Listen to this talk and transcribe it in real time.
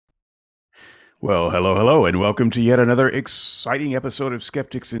Well, hello, hello, and welcome to yet another exciting episode of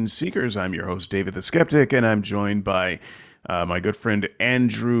Skeptics and Seekers. I'm your host, David the Skeptic, and I'm joined by my good friend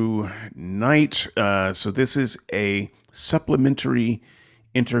Andrew Knight. So, this is a supplementary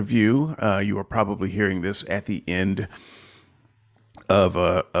interview. You are probably hearing this at the end of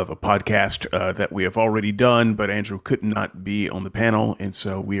a podcast that we have already done, but Andrew could not be on the panel, and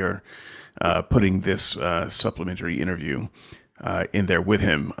so we are putting this supplementary interview in there with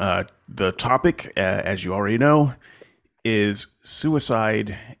him. The topic, as you already know, is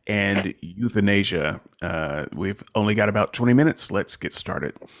suicide and euthanasia. We've only got about 20 minutes. Let's get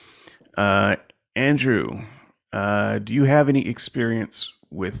started. Uh, Andrew, do you have any experience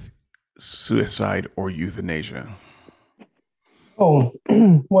with suicide or euthanasia? Oh,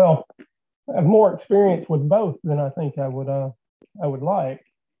 well, I have more experience with both than I think I would like.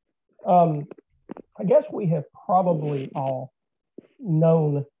 Um, I guess we have probably all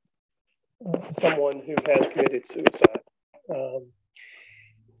known someone who has committed suicide. Um,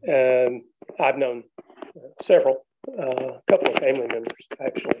 and I've known several, a couple of family members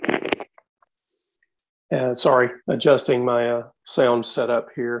actually. Sorry, adjusting my sound setup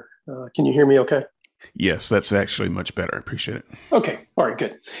here. Can you hear me okay? Yes, that's actually much better. I appreciate it. Okay, all right,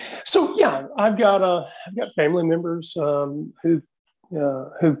 good. So yeah, I've got family members who've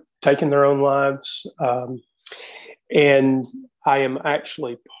taken their own lives, and I am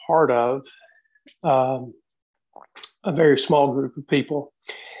actually part of um, a very small group of people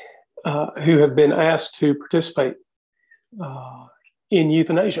who have been asked to participate uh, in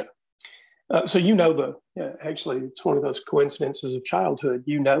euthanasia. So actually, it's one of those coincidences of childhood.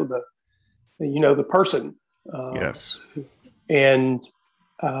 You know the person. Uh, Yes. And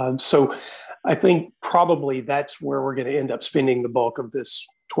so I think probably that's where we're going to end up spending the bulk of this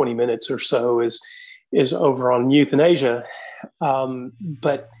 20 minutes or so is over on euthanasia.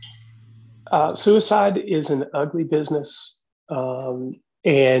 But suicide is an ugly business.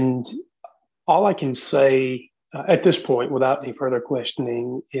 And all I can say at this point, without any further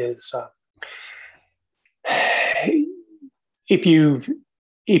questioning, is if you've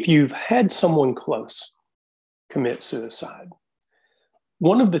had someone close commit suicide,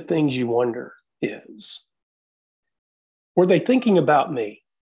 one of the things you wonder is, were they thinking about me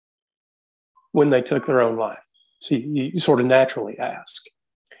when they took their own life? So you sort of naturally ask,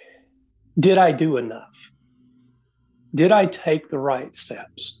 did I do enough? Did I take the right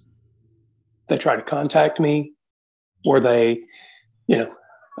steps? They try to contact me. Were they,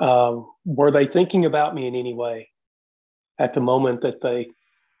 were they thinking about me in any way at the moment that they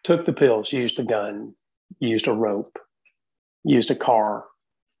took the pills, used a gun, used a rope, used a car,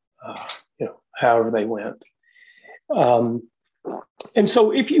 however they went. And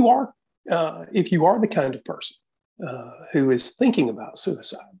so if you are the kind of person who is thinking about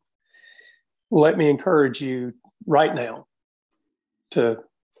suicide, let me encourage you right now to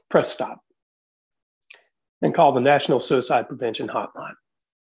press stop and call the National Suicide Prevention Hotline.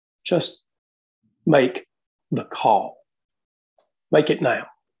 Just make the call. Make it now.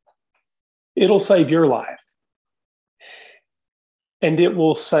 It'll save your life. And it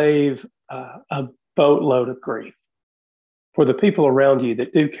will save a boatload of grief for the people around you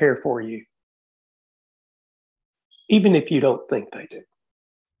that do care for you, even if you don't think they do.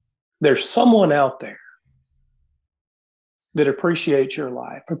 There's someone out there that appreciates your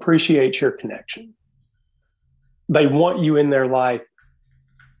life, appreciates your connection. They want you in their life,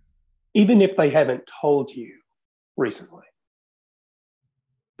 even if they haven't told you recently.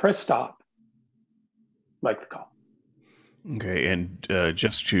 Press stop, make the call. Okay, and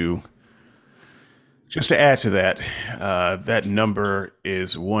just to add to that, that number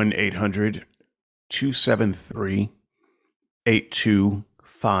is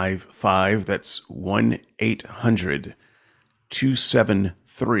 1-800-273-8255. That's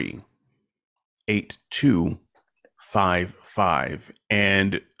 1-800-273-8255.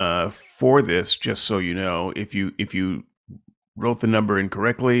 And for this, just so you know, if you wrote the number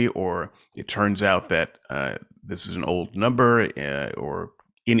incorrectly, or it turns out that this is an old number, or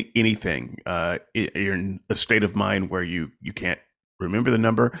anything, you're in a state of mind where you can't remember the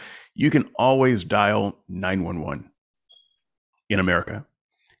number, you can always dial 911 in America.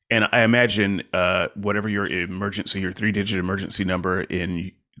 And I imagine whatever your three-digit emergency number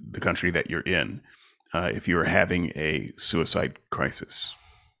in the country that you're in, if you're having a suicide crisis.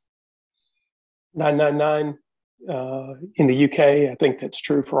 999 in the UK. I think that's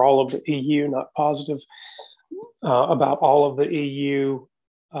true for all of the EU, not positive about all of the EU.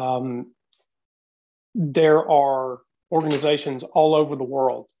 There are organizations all over the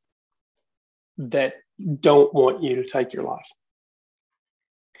world that don't want you to take your life.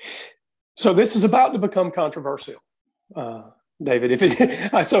 So this is about to become controversial, uh, David. If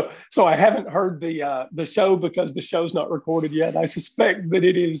it, so I haven't heard the show because the show's not recorded yet. I suspect that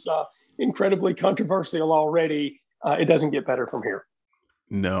it is incredibly controversial already. It doesn't get better from here.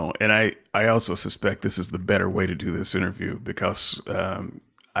 No, and I also suspect this is the better way to do this interview because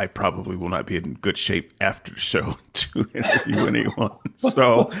I probably will not be in good shape after the show to interview anyone.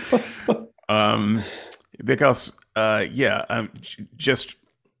 So, um, because yeah, just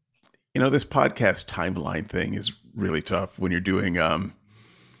this podcast timeline thing is really tough when you're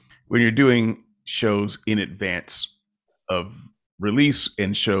doing shows in advance of release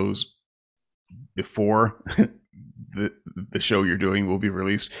and shows before the show you're doing will be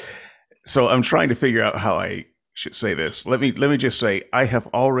released. So I'm trying to figure out how I should say this. Let me just say I have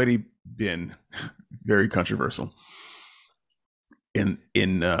already been very controversial in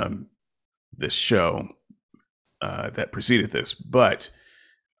this show that preceded this, but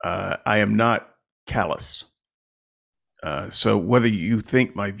I am not callous. So whether you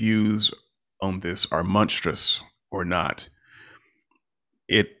think my views on this are monstrous or not,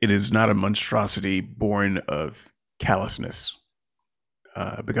 it is not a monstrosity born of callousness.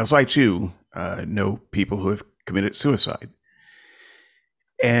 Because I too know people who have committed suicide.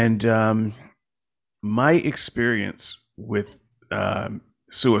 And my experience with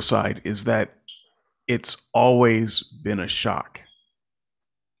suicide is that it's always been a shock.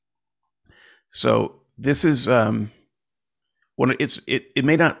 So this is it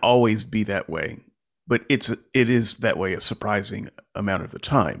may not always be that way, but it is that way a surprising amount of the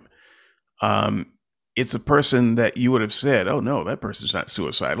time. It's a person that you would have said, "Oh no, that person's not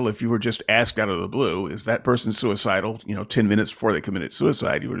suicidal." If you were just asked out of the blue, "Is that person suicidal?" 10 minutes before they committed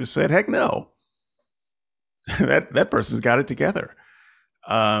suicide, you would have said, "Heck no, that person's got it together."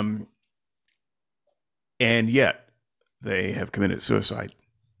 And yet they have committed suicide.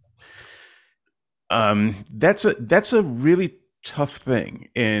 That's a really tough thing,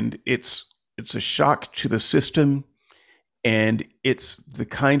 and it's a shock to the system, and it's the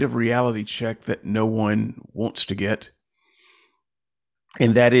kind of reality check that no one wants to get,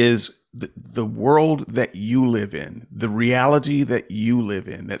 and that is the world that you live in, the reality that you live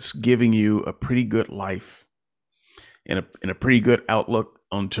in, that's giving you a pretty good life and a pretty good outlook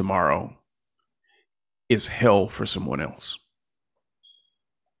on tomorrow, is hell for someone else.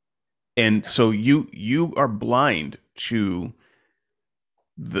 And so you are blind to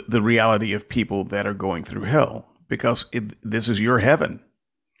the reality of people that are going through hell because this is your heaven.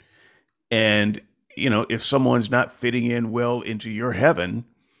 And, if someone's not fitting in well into your heaven,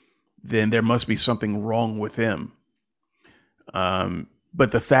 then there must be something wrong with them.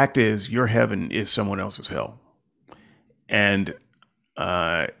 But the fact is, your heaven is someone else's hell. And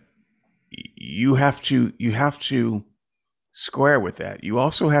you have to square with that. You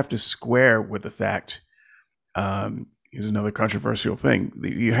also have to square with the fact, here's another controversial thing.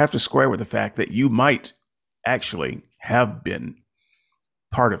 You have to square with the fact that you might actually have been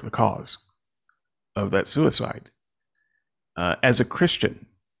part of the cause of that suicide. As a Christian,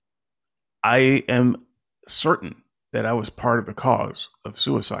 I am certain that I was part of the cause of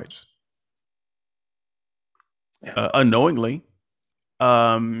suicides. Unknowingly.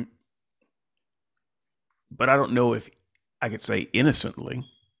 But I don't know if I could say innocently,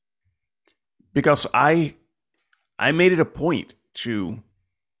 because I made it a point to,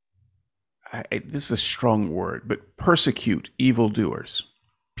 this is a strong word, but persecute evildoers,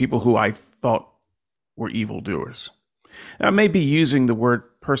 people who I thought were evildoers. Now, I may be using the word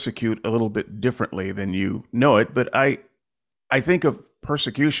persecute a little bit differently than you know it, but I think of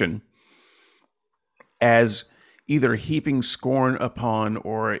persecution as either heaping scorn upon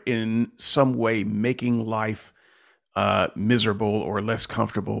or in some way making life miserable or less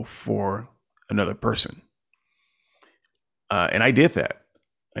comfortable for another person. And I did that.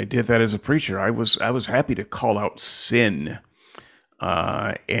 I did that as a preacher. I was happy to call out sin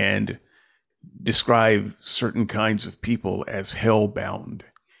and describe certain kinds of people as hellbound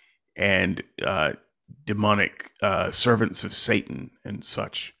and demonic servants of Satan and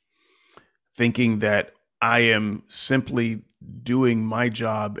such, thinking that I am simply doing my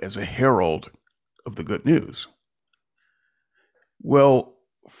job as a herald of the good news. Well,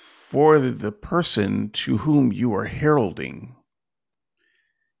 for the person to whom you are heralding,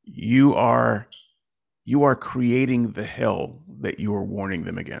 you are creating the hell that you are warning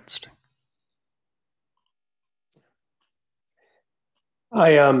them against.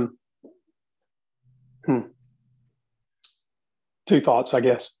 I two thoughts, I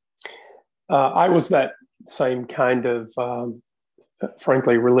guess. I was that same kind of,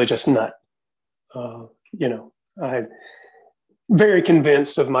 frankly, religious nut. I very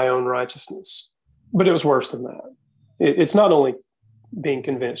convinced of my own righteousness. But it was worse than that. It's not only being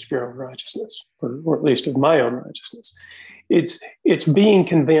convinced of your own righteousness, or at least of my own righteousness. It's being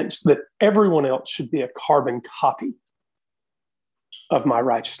convinced that everyone else should be a carbon copy of my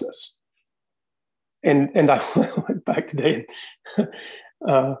righteousness. And I went back today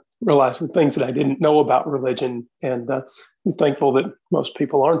and realized the things that I didn't know about religion, and I'm thankful that most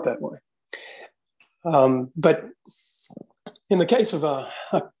people aren't that way. But in the case of a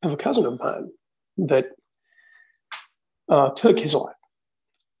cousin of mine that took his life,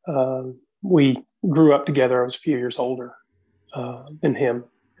 we grew up together. I was a few years older than him,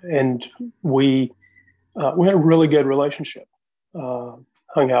 and we had a really good relationship.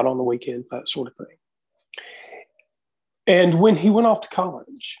 Hung out on the weekend, that sort of thing. And when he went off to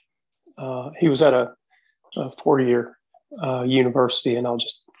college, he was at a 4-year university, and I'll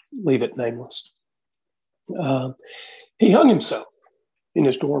just leave it nameless. He hung himself in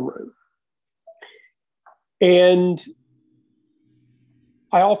his dorm room. And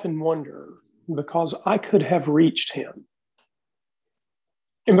I often wonder, because I could have reached him,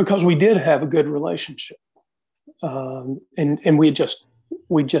 and because we did have a good relationship, and we'd just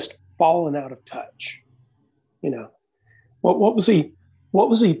fallen out of touch. You know, what was he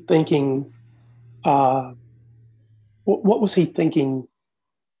thinking? What was he thinking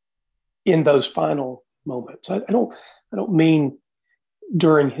in those final moments? I don't mean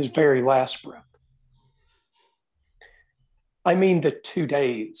during his very last breath. I mean the 2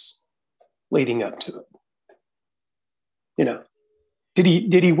 days leading up to it. You know,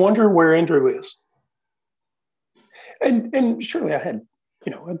 did he wonder where Andrew is? And surely I had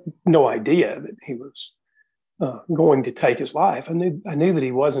no idea that he was going to take his life. I knew that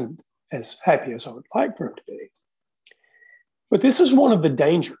he wasn't as happy as I would like for him to be. But this is one of the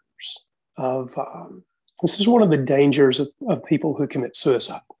dangers of people who commit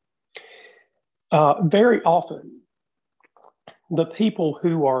suicide. Very often, the people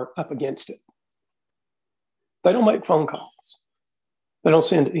who are up against it, they don't make phone calls, they don't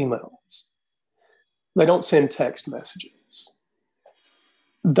send emails, they don't send text messages.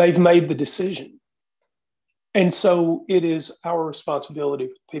 They've made the decision. And so it is our responsibility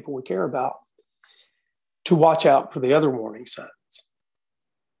for the people we care about to watch out for the other warning signs.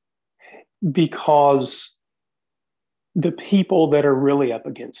 Because the people that are really up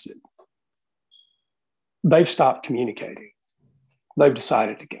against it, they've stopped communicating. They've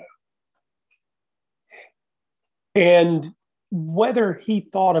decided to go. And whether he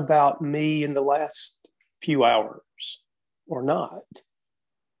thought about me in the last few hours or not,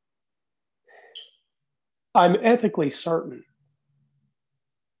 I'm ethically certain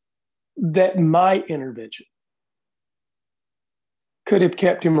that my intervention could have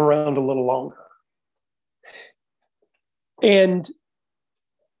kept him around a little longer. And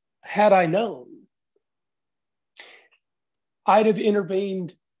had I known, I'd have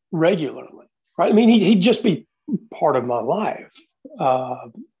intervened regularly, right? I mean, he'd just be part of my life,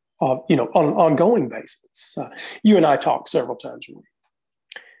 on an ongoing basis. You and I talked several times a week.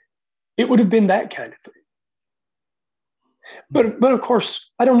 It would have been that kind of thing. But of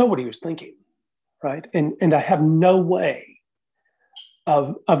course, I don't know what he was thinking, right? And I have no way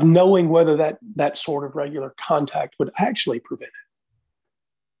of knowing whether that sort of regular contact would actually prevent it.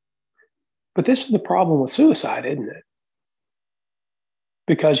 But this is the problem with suicide, isn't it?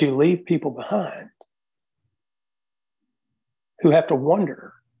 Because you leave people behind who have to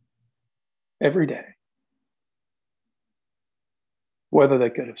wonder every day whether they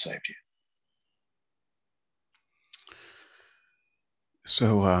could have saved you.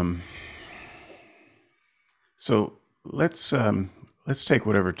 So let's take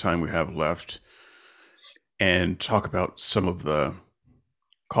whatever time we have left and talk about some of the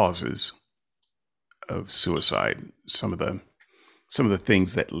causes of suicide, some of the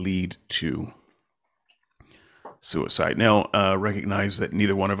things that lead to suicide. Now, recognize that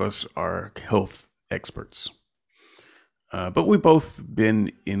neither one of us are health experts, but we've both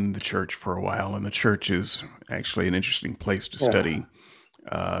been in the church for a while, and the church is actually an interesting place to study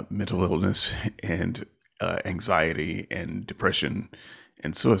mental illness and anxiety and depression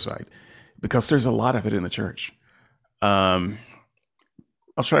and suicide, because there's a lot of it in the church. I'll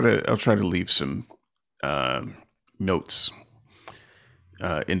try to leave some notes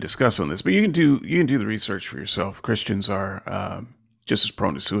and discuss on this, but you can do the research for yourself. Christians are just as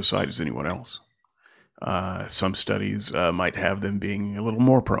prone to suicide as anyone else. Some studies might have them being a little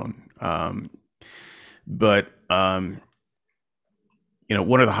more prone, but one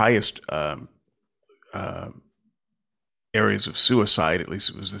of the highest areas of suicide, at least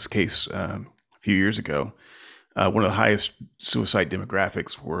it was this case a few years ago, One of the highest suicide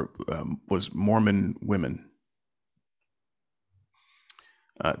demographics was Mormon women.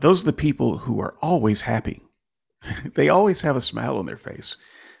 Those are the people who are always happy. They always have a smile on their face.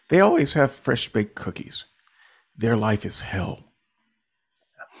 They always have fresh baked cookies. Their life is hell.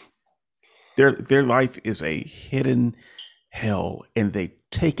 Their life is a hidden hell, and they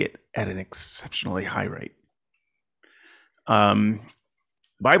take it at an exceptionally high rate.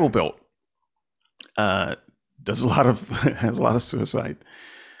 Bible Belt does a lot of has a lot of suicide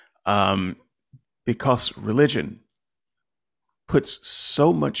because religion puts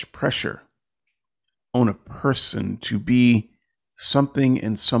so much pressure on a person to be something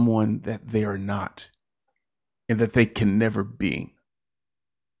and someone that they are not and that they can never be.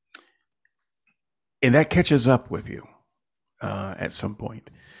 And that catches up with you at some point.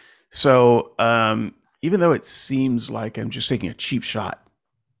 So even though it seems like I'm just taking a cheap shot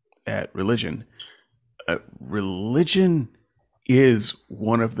at religion, religion is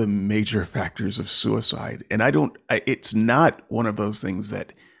one of the major factors of suicide. And it's not one of those things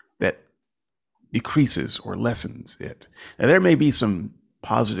that decreases or lessens it. Now, there may be some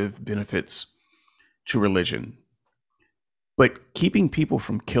positive benefits to religion, but keeping people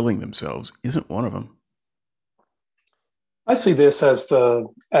from killing themselves isn't one of them. I see this as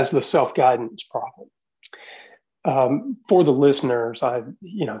the self-guidance problem. For the listeners, I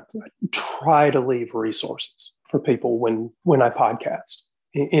try to leave resources for people when I podcast.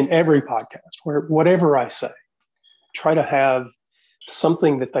 In every podcast, whatever I say, try to have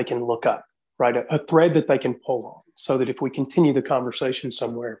something that they can look up, right? A thread that they can pull on, so that if we continue the conversation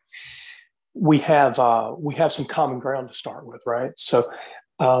somewhere, we have some common ground to start with, right? So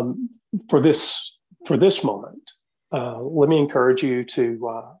for this moment, let me encourage you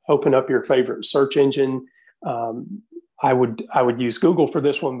to open up your favorite search engine. I would use Google for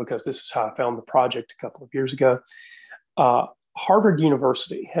this one because this is how I found the project a couple of years ago. Harvard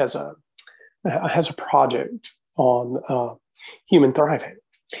University has a project on human thriving,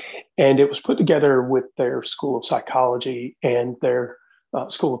 and it was put together with their School of Psychology and their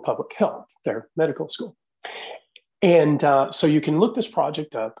School of Public Health, their medical school. And so you can look this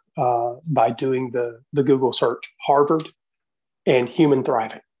project up by doing the Google search, Harvard and human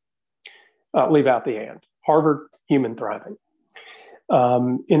thriving. Leave out the and. Harvard human thriving.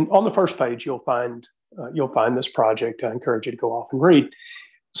 On the first page, you'll find this project. I encourage you to go off and read.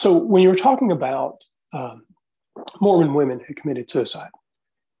 So when you were talking about Mormon women who committed suicide,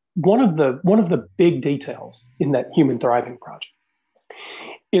 one of the big details in that human thriving project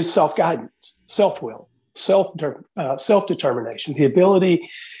is self-guidance, self-will, self-determination, the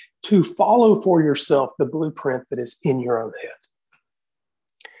ability to follow for yourself the blueprint that is in your own head.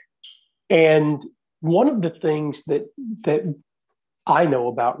 And one of the things that I know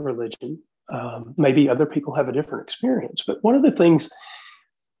about religion, maybe other people have a different experience, but one of the things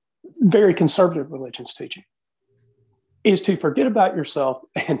very conservative religions teach you is to forget about yourself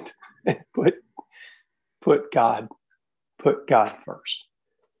and put God first,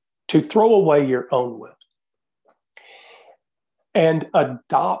 to throw away your own will and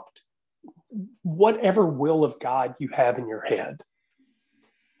adopt whatever will of God you have in your head.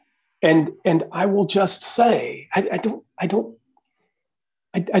 And I will just say, I don't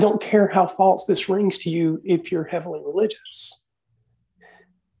care how false this rings to you if you're heavily religious.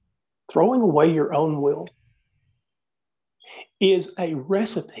 Throwing away your own will is a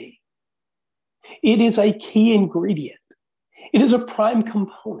recipe. It is a key ingredient. It is a prime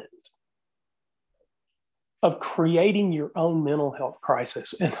component of creating your own mental health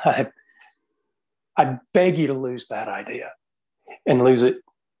crisis. And I beg you to lose that idea and lose it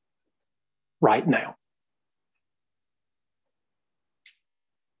right now.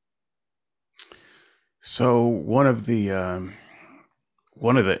 So one of the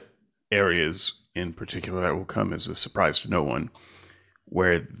areas in particular that will come as a surprise to no one,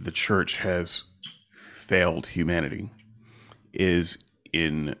 where the church has failed humanity, is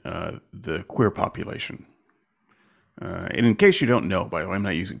in the queer population. And in case you don't know, by the way, I'm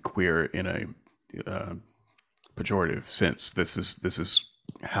not using queer in a pejorative sense. This is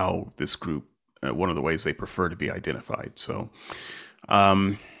how this group, one of the ways they prefer to be identified. So,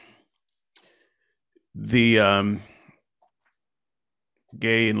 the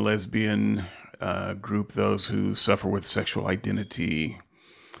gay and lesbian group, those who suffer with sexual identity,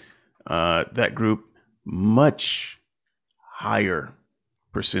 that group, much higher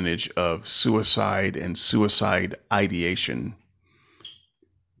percentage of suicide and suicide ideation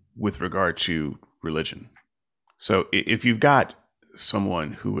with regard to religion. So if you've got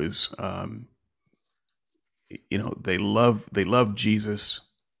someone who is, they love Jesus,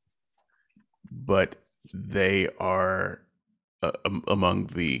 but they are among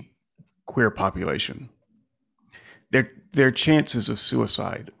the queer population. Their chances of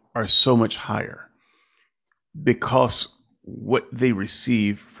suicide are so much higher because what they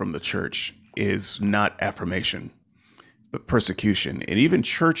receive from the church is not affirmation, but persecution. And even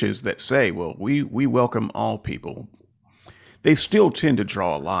churches that say, well, we welcome all people, they still tend to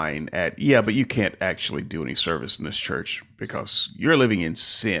draw a line at, yeah, but you can't actually do any service in this church because you're living in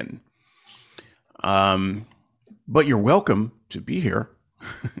sin. But you're welcome to be here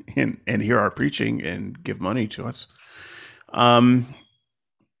and hear our preaching and give money to us. That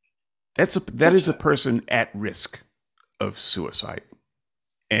is a person at risk of suicide.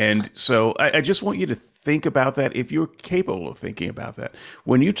 And so I just want you to think about that if you're capable of thinking about that.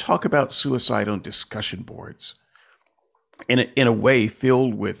 When you talk about suicide on discussion boards, in a way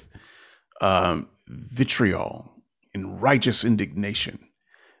filled with vitriol and righteous indignation,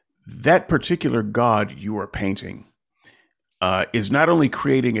 that particular God you are painting is not only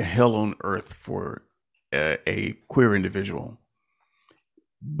creating a hell on earth for a queer individual,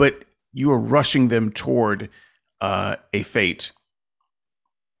 but you are rushing them toward a fate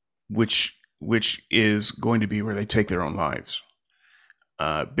which is going to be where they take their own lives.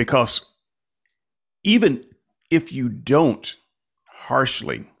 Because even if you don't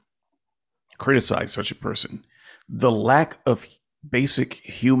harshly criticize such a person, the lack of basic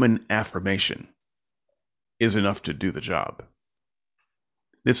human affirmation is enough to do the job.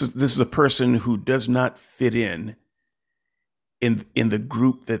 This is a person who does not fit in the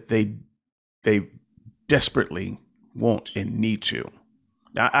group that they desperately want and need to.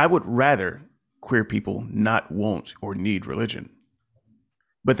 Now, I would rather queer people not want or need religion,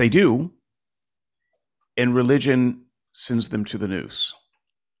 but they do, and religion sends them to the noose.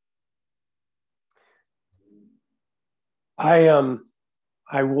 I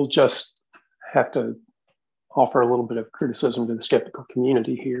will just have to offer a little bit of criticism to the skeptical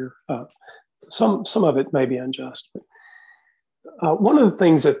community here. Some of it may be unjust, but one of the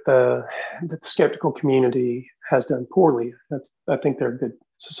things that the skeptical community has done poorly, I think there are good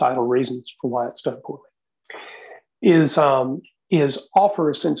societal reasons for why it's done poorly, is offer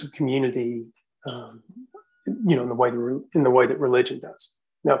a sense of community, in the way that religion does.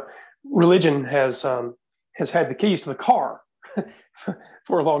 Now, religion has had the keys to the car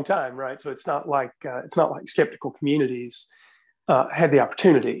for a long time, right? So it's not like skeptical communities had the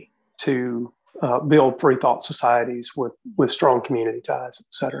opportunity to build free thought societies with strong community ties, et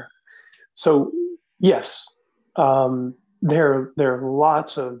cetera. So yes, there are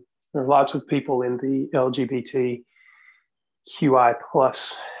lots of people in the LGBTQI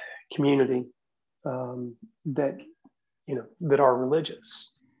plus community that are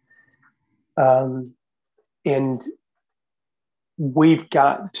religious, and we've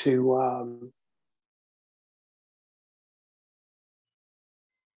got to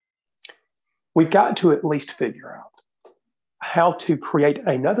at least figure out how to create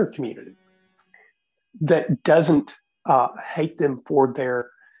another community that doesn't hate them for their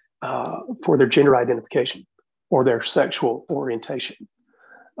gender identification or their sexual orientation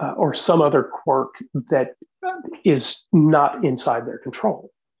or some other quirk that is not inside their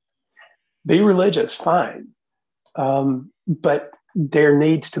control. Be religious, fine, but there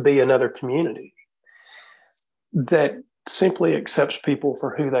needs to be another community that simply accepts people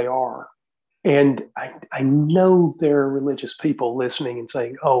for who they are. And I know there are religious people listening and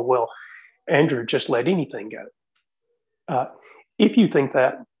saying, oh, well, Andrew, just let anything go. If you think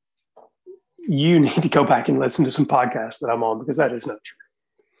that, you need to go back and listen to some podcasts that I'm on, because that is not true.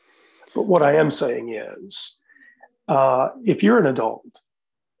 But what I am saying is, if you're an adult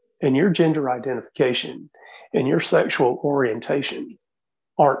and your gender identification and your sexual orientation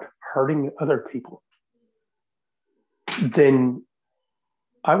aren't hurting other people, then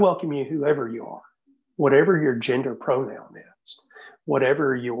I welcome you, whoever you are, whatever your gender pronoun is,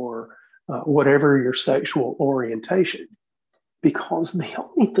 whatever your sexual orientation, because the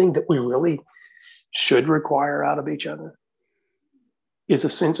only thing that we really should require out of each other is a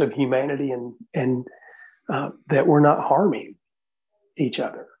sense of humanity and that we're not harming each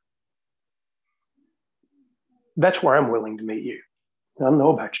other. That's where I'm willing to meet you. I don't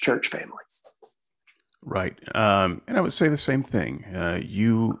know about your church family. Right. And I would say the same thing.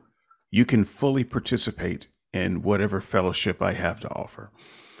 You can fully participate in whatever fellowship I have to offer.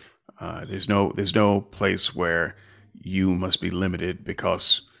 There's no place where you must be limited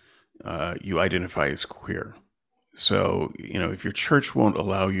because you identify as queer. So, if your church won't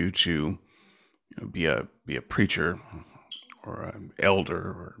allow you to be a preacher, or an elder,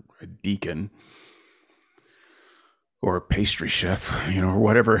 or a deacon, or a pastry chef, or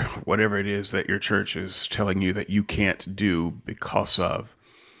whatever it is that your church is telling you that you can't do because of,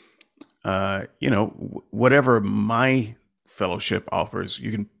 whatever my fellowship offers,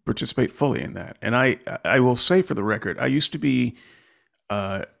 you can participate fully in that. And I will say for the record, I used to be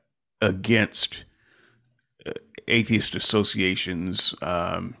uh, against atheist associations,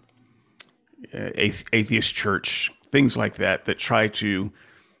 atheist church, things like that, that try to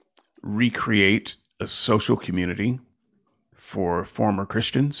recreate a social community for former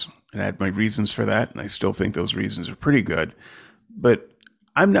Christians. And I had my reasons for that, and I still think those reasons are pretty good. But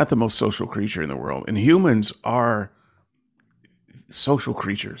I'm not the most social creature in the world, and humans are social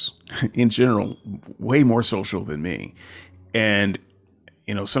creatures in general, way more social than me. And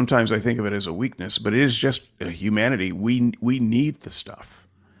sometimes I think of it as a weakness, but it is just a humanity. We need the stuff,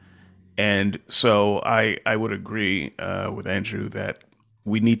 and so I would agree with Andrew that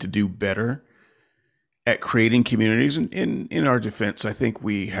we need to do better at creating communities. And in our defense, I think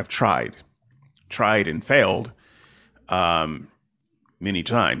we have tried and failed many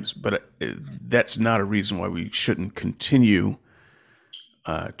times, but that's not a reason why we shouldn't continue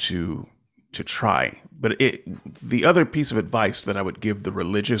to try. But the other piece of advice that I would give the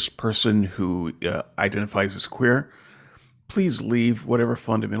religious person who identifies as queer: please leave whatever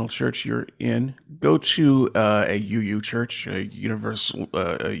fundamental church you're in. Go to a UU church, a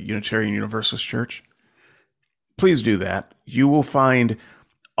Unitarian Universalist church. Please do that. You will find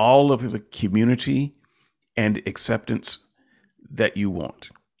all of the community and acceptance that you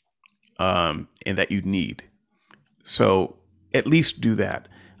want, and that you need. So at least do that.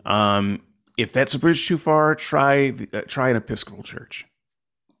 If that's a bridge too far, try an Episcopal church.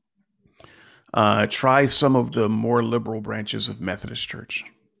 Try some of the more liberal branches of Methodist Church.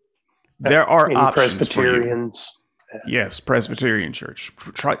 There are Any options for you. Presbyterians? Yes, Presbyterian Church.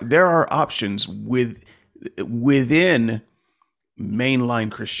 There are options within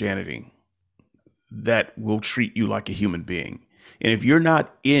mainline Christianity that will treat you like a human being. And if you're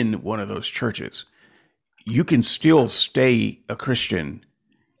not in one of those churches, you can still stay a Christian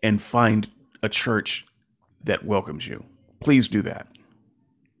and find a church that welcomes you. Please do that.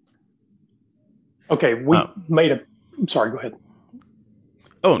 Okay, we made a. I'm sorry. Go ahead.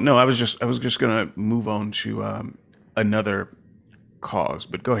 Oh no, I was just going to move on to another cause,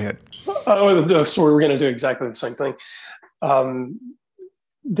 but go ahead. So we were going to do exactly the same thing.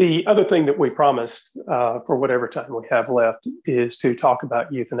 The other thing that we promised for whatever time we have left is to talk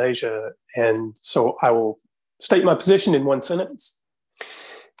about euthanasia, and so I will state my position in one sentence.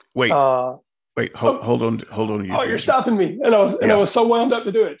 Wait, hold on. Oh, you're stopping me, and I was so wound up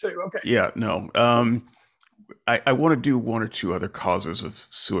to do it too. Okay. Yeah, no. I want to do one or two other causes of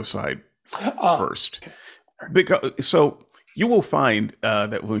suicide first, because so you will find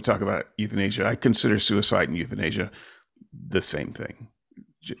that when we talk about euthanasia, I consider suicide and euthanasia the same thing,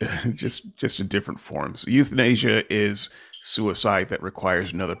 just in different forms. Euthanasia is suicide that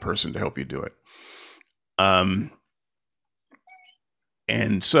requires another person to help you do it.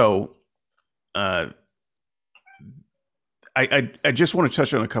 And so I just want to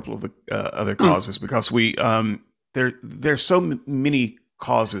touch on a couple of the other causes, because there's so many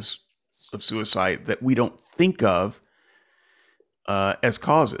causes of suicide that we don't think of as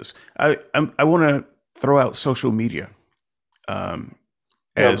causes. I want to throw out social media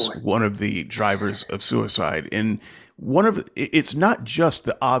as one of the drivers of suicide, and it's not just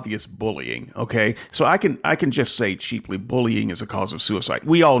the obvious bullying. Okay, so I can just say cheaply, bullying is a cause of suicide.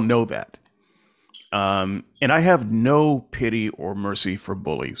 We all know that. And I have no pity or mercy for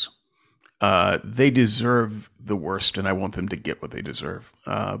bullies. They deserve the worst, and I want them to get what they deserve.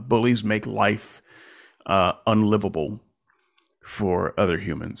 Bullies make life unlivable for other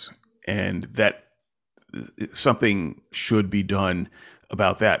humans, and that something should be done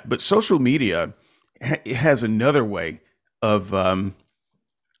about that. But social media has another way of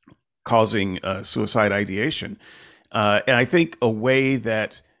causing suicide ideation, and I think a way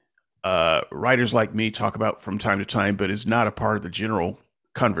that writers like me talk about from time to time, but is not a part of the general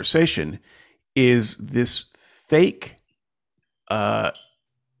conversation, is this fake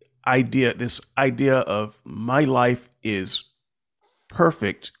idea, this idea of my life is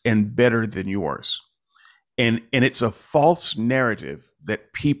perfect and better than yours. And it's a false narrative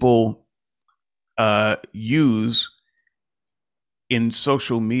that people use in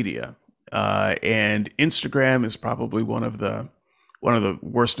social media. And Instagram is probably one of the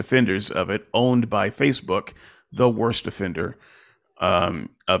worst offenders of it, owned by Facebook, the worst offender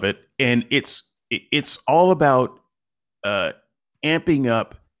of it. And it's all about amping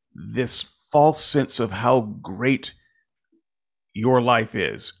up this false sense of how great your life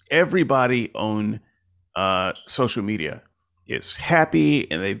is. Everybody on social media is happy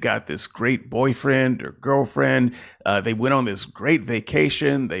and they've got this great boyfriend or girlfriend. They went on this great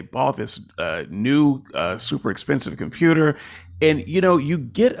vacation. They bought this new super expensive computer. And, you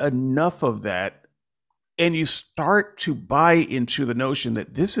get enough of that and you start to buy into the notion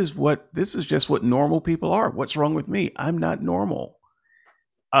that this is just what normal people are. What's wrong with me? I'm not normal.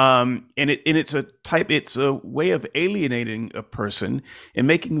 It's a way of alienating a person and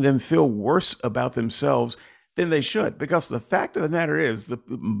making them feel worse about themselves than they should. Because the fact of the matter is,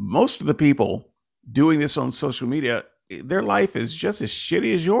 most of the people doing this on social media, their life is just as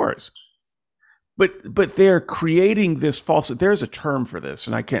shitty as yours. But they're creating this false. There's a term for this,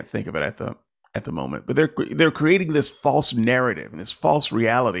 and I can't think of it at the moment. But they're creating this false narrative and this false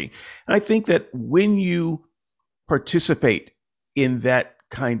reality. And I think that when you participate in that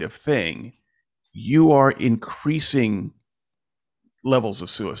kind of thing, you are increasing levels of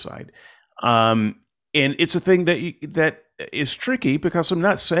suicide. And it's a thing that is tricky because I'm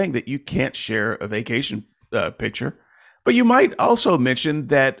not saying that you can't share a vacation picture, but you might also mention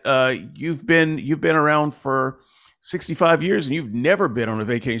that you've been around for 65 years and you've never been on a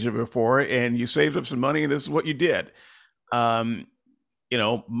vacation before, and you saved up some money, and this is what you did. Um,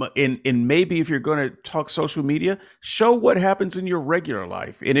 and maybe if you're going to talk social media, show what happens in your regular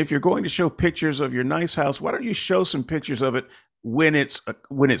life. And if you're going to show pictures of your nice house, why don't you show some pictures of it when it's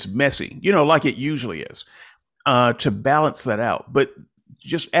messy, like it usually is, to balance that out. But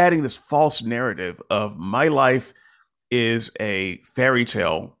just adding this false narrative of my life is a fairy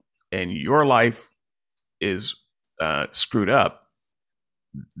tale and your life is screwed up.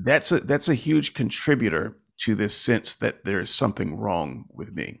 That's a huge contributor to this sense that there is something wrong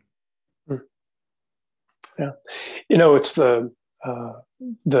with me. Yeah, it's the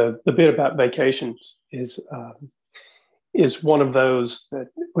bit about vacations is one of those that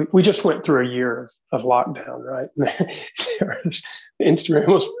we just went through a year of lockdown, right? Instagram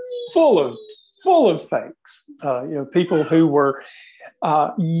was full of fakes. People who were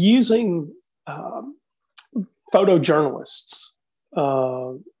using photojournalists.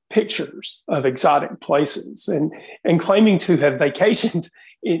 Pictures of exotic places and claiming to have vacationed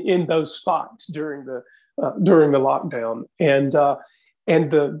in those spots during the lockdown, and the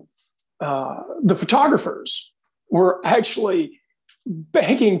photographers were actually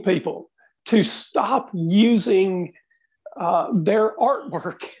begging people to stop using their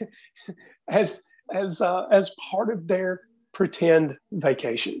artwork as part of their pretend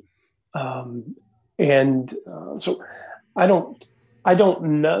vacation, so I don't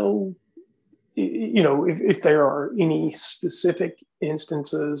know, if there are any specific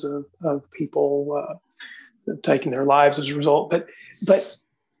instances of people taking their lives as a result, but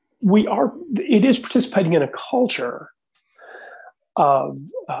it is participating in a culture of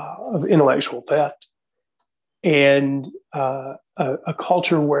intellectual theft, and a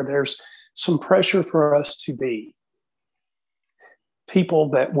culture where there's some pressure for us to be people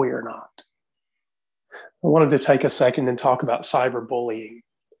that we're not. I wanted to take a second and talk about cyberbullying.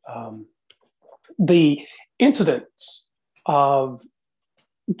 The incidents of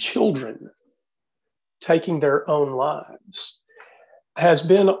children taking their own lives has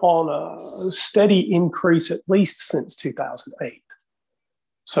been on a steady increase at least since 2008.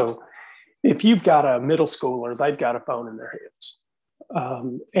 So if you've got a middle schooler, they've got a phone in their hands,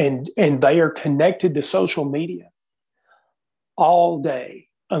 and they are connected to social media all day,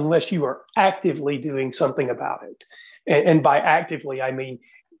 unless you are actively doing something about it. And by actively, I mean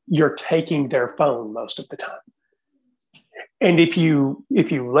you're taking their phone most of the time. And if you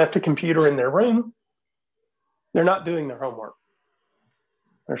left a computer in their room, they're not doing their homework.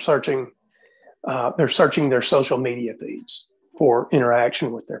 They're searching their social media feeds for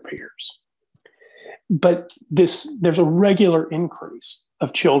interaction with their peers. But there's a regular increase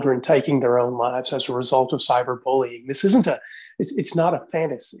of children taking their own lives as a result of cyberbullying. It's not a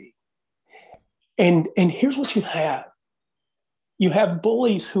fantasy. And here's what you have. You have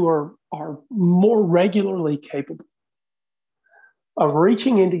bullies who are more regularly capable of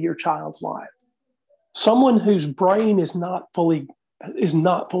reaching into your child's life. Someone whose brain is not fully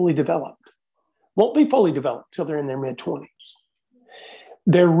developed, won't be fully developed till they're in their mid-20s.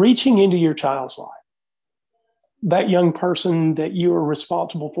 They're reaching into your child's life. That young person that you are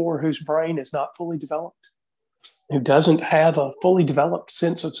responsible for, whose brain is not fully developed, who doesn't have a fully developed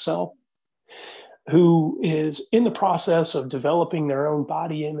sense of self, who is in the process of developing their own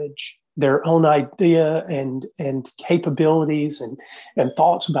body image, their own idea and capabilities and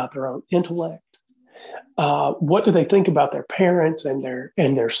thoughts about their own intellect. What do they think about their parents and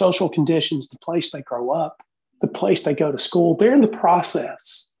their social conditions, the place they grow up, the place they go to school? They're in the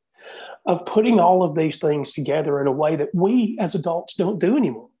process of putting all of these things together in a way that we as adults don't do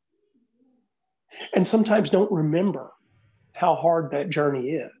anymore, and sometimes don't remember how hard that journey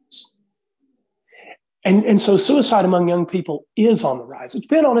is. And so suicide among young people is on the rise. It's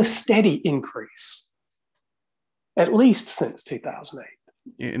been on a steady increase, at least since 2008.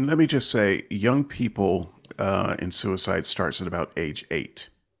 And let me just say, young people in suicide starts at about age 8.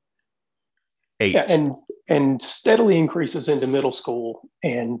 Yeah, 8. and steadily increases into middle school.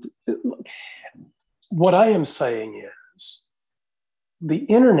 And what I am saying is the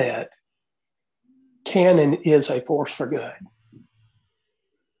internet can and is a force for good.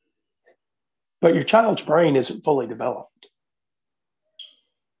 But your child's brain isn't fully developed.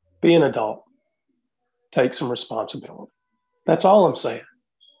 Be an adult. Take some responsibility. That's all I'm saying.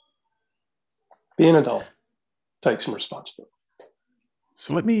 Be an adult. Take some responsibility.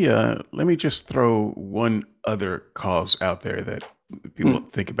 So let me just throw one other cause out there that people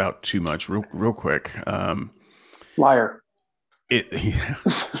don't think about too much, real quick. Liar. It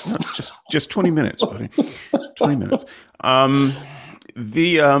just 20 minutes, buddy. 20 minutes.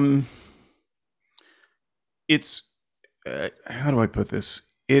 The it's how do I put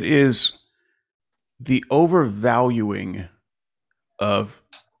this? It is the overvaluing of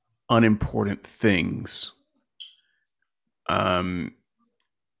unimportant things, um,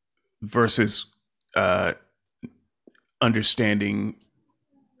 versus uh, understanding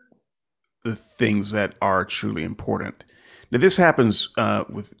the things that are truly important. Now, this happens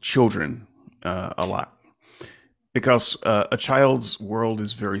with children a lot because a child's world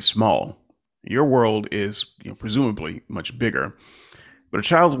is very small. Your world is, presumably much bigger, but a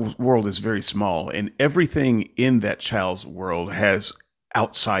child's world is very small, and everything in that child's world has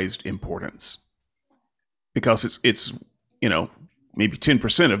outsized importance because it's maybe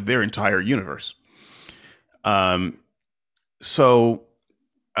 10% of their entire universe. Um, so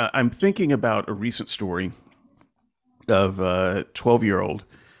I'm thinking about a recent story of a 12-year-old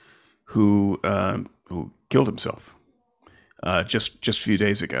who killed himself just a few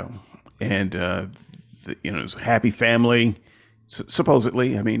days ago, and it was a happy family,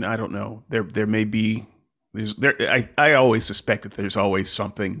 supposedly. I mean, I don't know. There may be there's there. I always suspect that there's always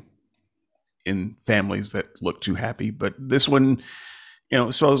something in families that look too happy, but this one,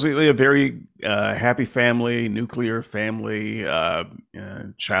 supposedly a very happy family, nuclear family.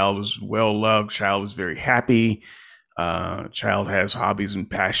 Child is well loved. Child is very happy. Child has hobbies and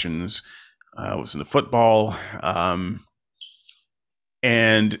passions. Was into football,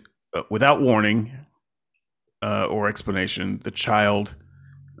 and without warning or explanation, the child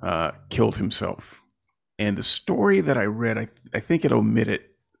killed himself. And the story that I read, I think it omitted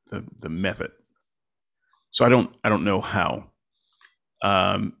the method, so I don't know how.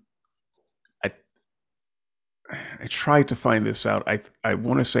 Um, I I tried to find this out. I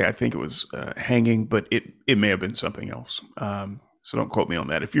want to say I think it was hanging, but it may have been something else. So don't quote me on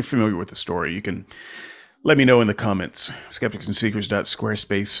that. If you're familiar with the story, you can let me know in the comments.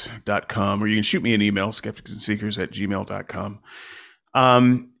 skepticsandseekers.squarespace.com, or you can shoot me an email, skepticsandseekers@gmail.com.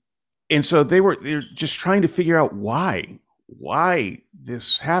 And so they're just trying to figure out why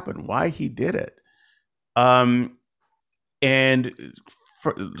this happened, why he did it. And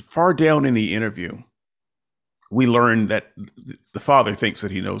far down in the interview, we learn that the father thinks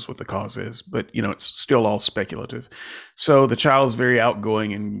that he knows what the cause is, but it's still all speculative. So the child is very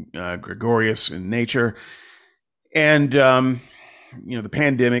outgoing and gregarious in nature, and the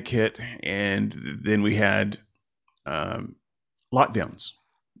pandemic hit, and then we had lockdowns,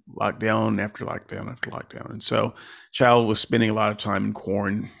 lockdown after lockdown after lockdown, and so child was spending a lot of time in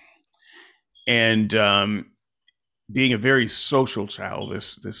quarantine, and being a very social child,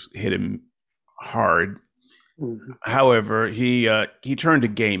 this hit him hard. Mm-hmm. However, he turned to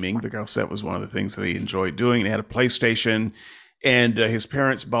gaming because that was one of the things that he enjoyed doing. He had a PlayStation, and his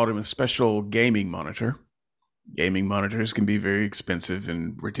parents bought him a special gaming monitor. Gaming monitors can be very expensive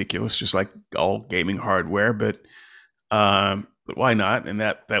and ridiculous, just like all gaming hardware. But why not? And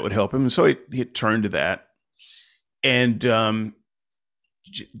that would help him. So he turned to that, and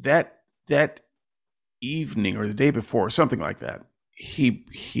that evening or the day before, something like that,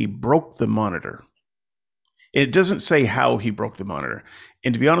 he broke the monitor. It doesn't say how he broke the monitor.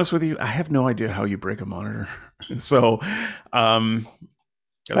 And to be honest with you, I have no idea how you break a monitor. So I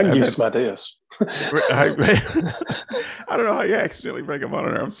can use my DS. I don't know how you accidentally break a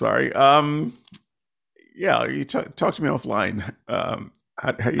monitor. I'm sorry. Yeah, you talk to me offline. How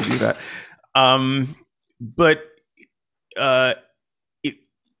you do that? But it,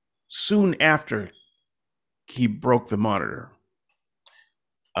 soon after he broke the monitor,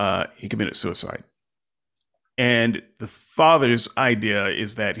 he committed suicide. And the father's idea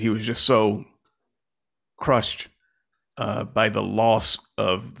is that he was just so crushed by the loss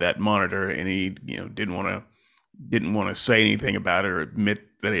of that monitor, and he, didn't want to say anything about it or admit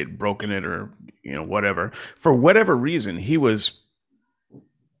that he had broken it, or whatever. For whatever reason, he was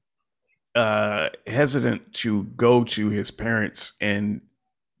hesitant to go to his parents and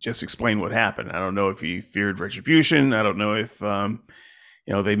just explain what happened. I don't know if he feared retribution. I don't know if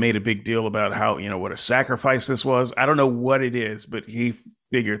they made a big deal about how what a sacrifice this was. I don't know what it is, but he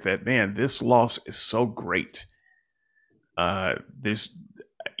figured that, man, this loss is so great. There's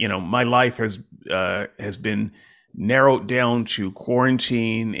my life has been narrowed down to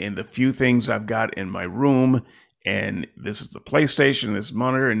quarantine and the few things I've got in my room, and this is the PlayStation, this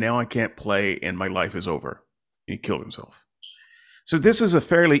monitor, and now I can't play, and my life is over. And he killed himself. So this is a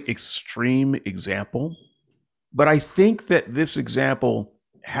fairly extreme example, but I think that this example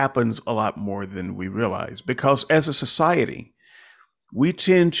happens a lot more than we realize, because as a society, we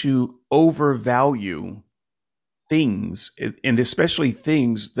tend to overvalue things, and especially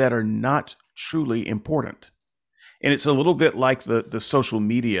things that are not truly important. And it's a little bit like the social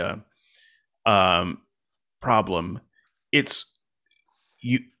media um, problem. It's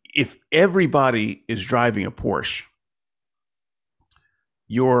you if everybody is driving a Porsche,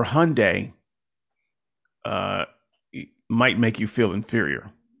 your Hyundai uh, might make you feel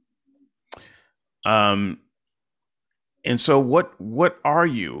inferior. Um, and so what are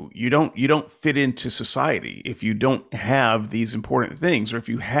you? You don't fit into society if you don't have these important things, or if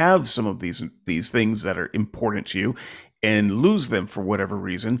you have some of these things that are important to you and lose them for whatever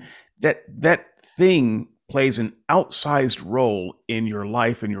reason, that thing plays an outsized role in your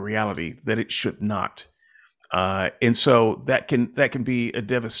life and your reality that it should not. And so that can be a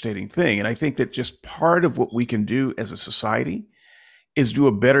devastating thing. And I think that just part of what we can do as a society is do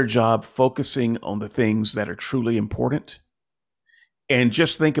a better job focusing on the things that are truly important. And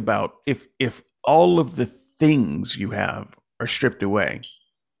just think about, if all of the things you have are stripped away,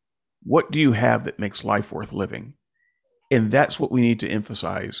 what do you have that makes life worth living? And that's what we need to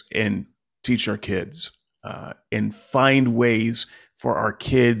emphasize and teach our kids, and find ways for our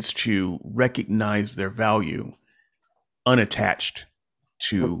kids to recognize their value unattached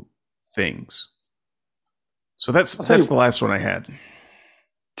to things. So that's I'll tell that's you, the last one I had.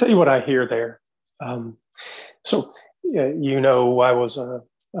 tell you what I hear there. Um, so, yeah, I was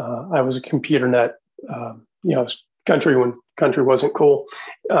a computer nut. Country when country wasn't cool.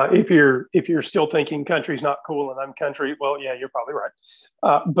 If you're still thinking country's not cool and I'm country, well, yeah, you're probably right.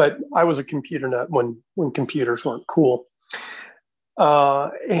 But I was a computer nut when computers weren't cool,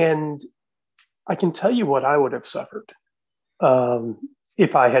 and I can tell you what I would have suffered um,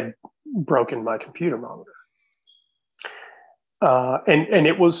 if I had broken my computer monitor. And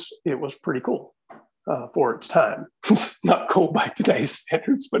it was pretty cool for its time. It's not cool by today's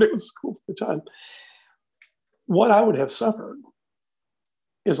standards, but it was cool for the time. What I would have suffered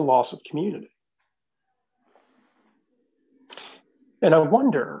is a loss of community, and I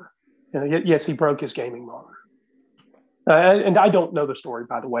wonder. Yes, he broke his gaming monitor, and I don't know the story.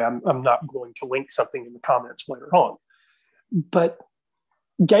 By the way, I'm not going to link something in the comments later on. But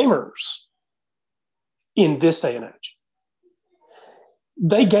gamers in this day and age,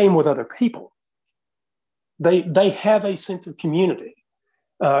 they game with other people. They have a sense of community.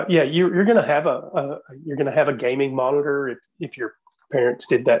 Yeah, you're going to have a gaming monitor if your parents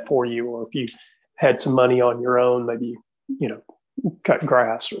did that for you, or if you had some money on your own, maybe cut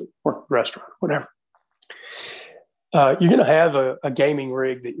grass or restaurant, whatever. You're going to have a gaming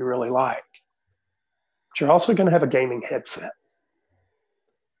rig that you really like, but you're also going to have a gaming headset,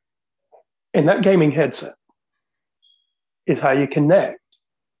 and that gaming headset is how you connect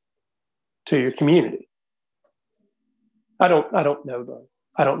to your community. I don't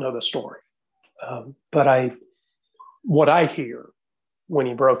know the story, but what I hear when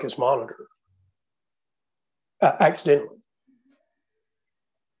he broke his monitor accidentally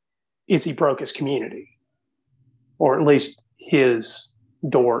is he broke his community, or at least his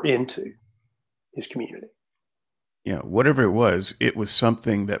door into his community. Yeah, whatever it was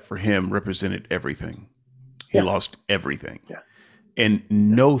something that for him represented everything. He Yeah, lost everything. yeah, And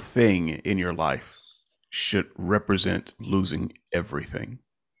no thing in your life should represent losing everything.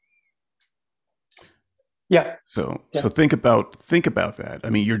 yeah, So yeah, think about that. I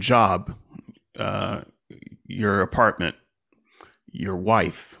mean, your job, uh, your apartment, your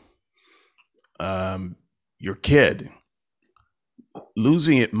wife, your kid.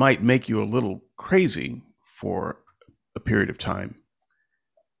 Losing it might make you a little crazy for a period of time,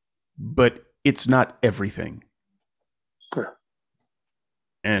 but it's not everything. yeah.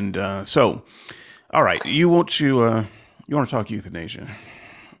 And so All right, you want to talk euthanasia?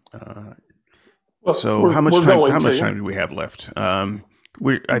 Uh, Well, so we're going how much to. time do we have left?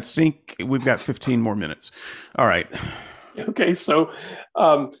 I think we've got 15 more minutes. All right. Okay, so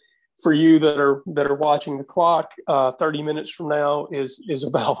um, for you that are watching the clock, 30 minutes from now is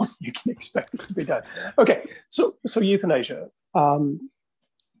about when you can expect this to be done. Okay, so euthanasia.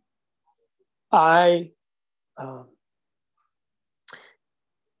 I um,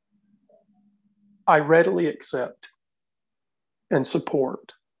 I readily accept and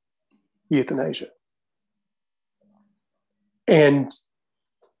support euthanasia, and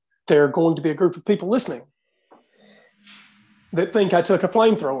there are going to be a group of people listening that think I took a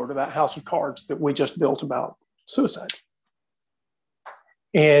flamethrower to that house of cards that we just built about suicide.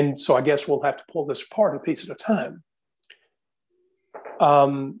 And so I guess we'll have to pull this apart a piece at a time.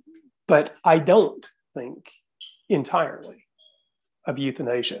 But I don't think entirely of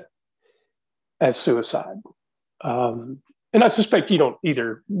euthanasia as suicide. And I suspect you don't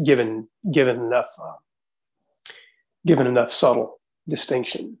either, given enough subtle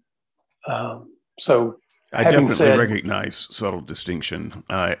distinction. So I having definitely said, recognize subtle distinction.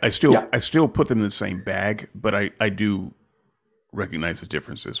 yeah, I still put them in the same bag, but I do recognize the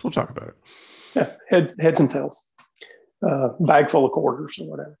differences. We'll talk about it. yeah, heads and tails, bag full of quarters or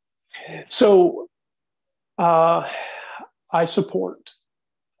whatever. So uh, I support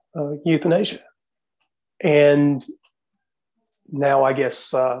euthanasia, and now I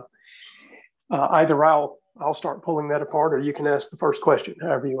guess either I'll start pulling that apart, or you can ask the first question,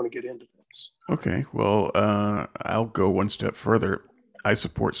 however you want to get into this. Okay. Well, I'll go one step further. I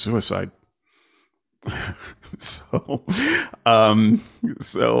support suicide. so, um,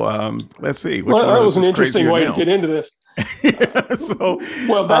 let's see which Well, one that of was us an is interesting crazier way to now. get into this. so,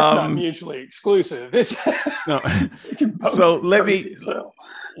 Well, that's not um, mutually exclusive. It's no. we can both So be let me crazy as hell.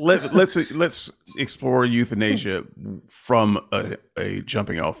 let's explore euthanasia from a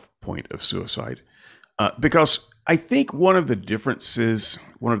jumping off point of suicide, because I think one of the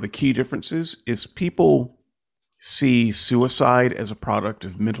key differences, is people see suicide as a product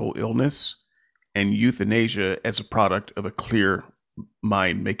of mental illness and euthanasia as a product of a clear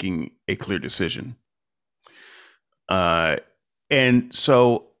mind making a clear decision. Uh, and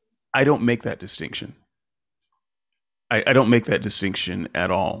so I don't make that distinction. I don't make that distinction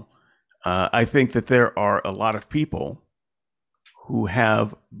at all. I think that there are a lot of people who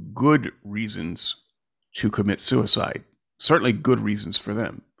have good reasons to commit suicide, certainly good reasons for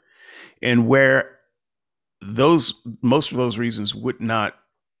them, and where those most of those reasons would not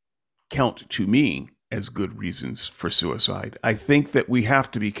count to me as good reasons for suicide. I think that we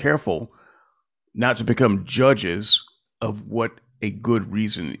have to be careful not to become judges of what a good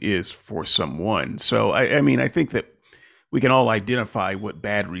reason is for someone. So, I mean, I think that we can all identify what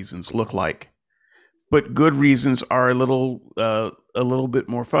bad reasons look like, but good reasons are a little bit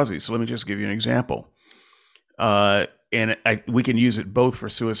more fuzzy. So let me just give you an example, we can use it both for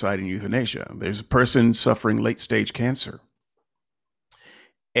suicide and euthanasia. There's a person suffering late stage cancer,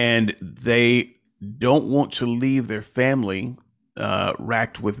 and they don't want to leave their family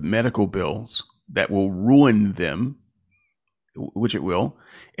racked with medical bills that will ruin them, which it will,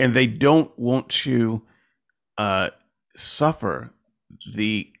 and they don't want to uh, suffer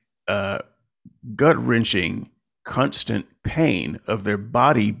the uh, gut wrenching, constant pain of their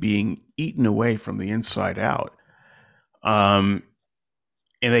body being eaten away from the inside out. Um,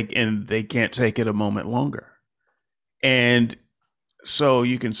 and they can't take it a moment longer. And so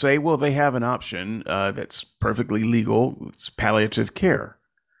you can say, well, they have an option that's perfectly legal. It's palliative care.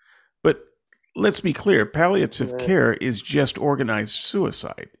 But let's be clear, palliative Yeah. care is just organized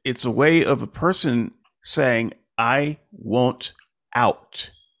suicide. It's a way of a person saying, I want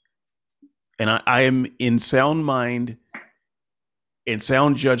out. And I am in sound mind, in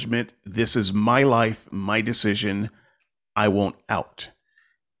sound judgment. This is my life, my decision. I want out.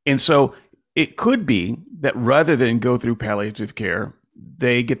 And so it could be that rather than go through palliative care,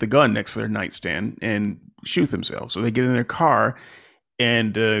 they get the gun next to their nightstand and shoot themselves. So they get in their car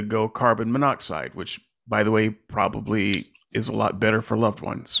and go carbon monoxide, which, by the way, probably is a lot better for loved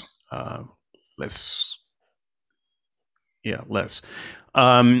ones. Less, yeah, less.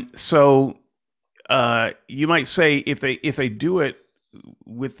 So you might say if they do it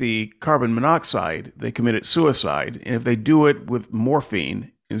with the carbon monoxide, they committed suicide, and if they do it with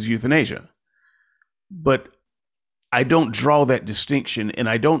morphine, is euthanasia. But I don't draw that distinction, and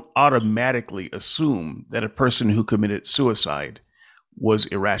I don't automatically assume that a person who committed suicide was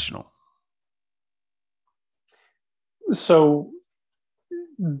irrational. So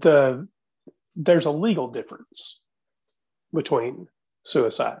there's a legal difference between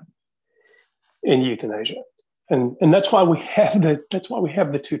suicide. in euthanasia, and that's why we have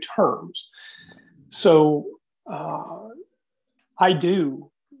the two terms. So I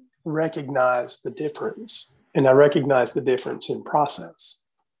do recognize the difference, and I recognize the difference in process.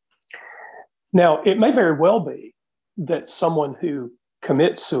 Now, it may very well be that someone who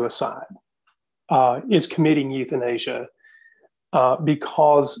commits suicide is committing euthanasia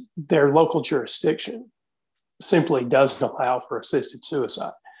because their local jurisdiction simply doesn't allow for assisted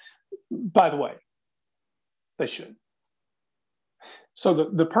suicide. By the way, they should. So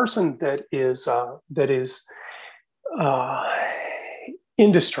the person that is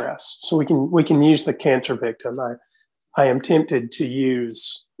in distress, so we can use the cancer victim. I am tempted to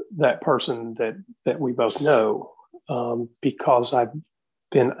use that person that we both know because I've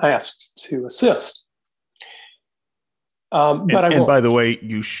been asked to assist. But and by the way,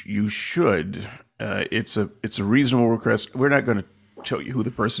 you should. It's a reasonable request. We're not going to tell you who the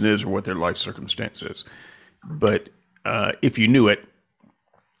person is or what their life circumstance is, but if you knew it,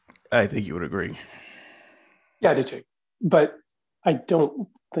 I think you would agree. Yeah, I do too. But I don't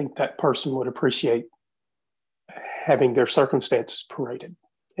think that person would appreciate having their circumstances paraded,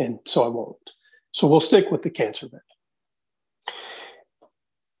 and so I won't. So we'll stick with the cancer victim.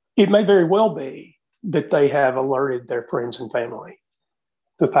 It may very well be that they have alerted their friends and family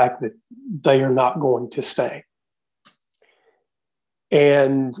the fact that they are not going to stay,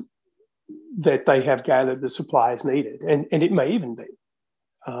 and that they have gathered the supplies needed. And it may even be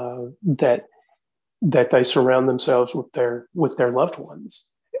that they surround themselves with their loved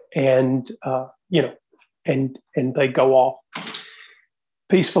ones, and and they go off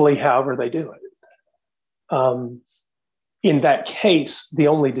peacefully, however they do it. In that case, the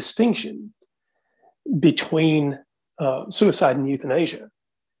only distinction between suicide and euthanasia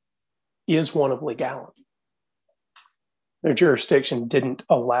is one of legality. Their jurisdiction didn't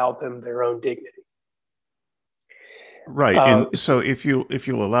allow them their own dignity. Right. And so if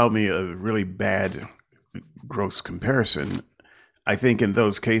you'll allow me a really bad, gross comparison, I think in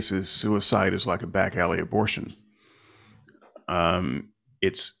those cases, suicide is like a back alley abortion.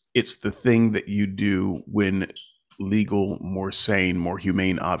 It's the thing that you do when legal, more sane, more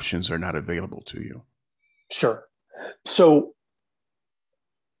humane options are not available to you. Sure. So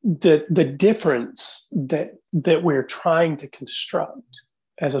the difference that we're trying to construct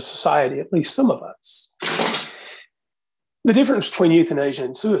as a society, at least some of us, the difference between euthanasia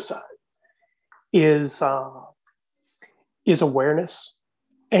and suicide is awareness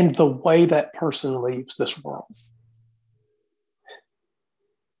and the way that person leaves this world.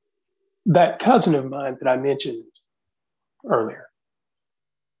 That cousin of mine that I mentioned earlier,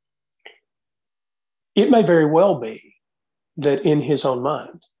 it may very well be that in his own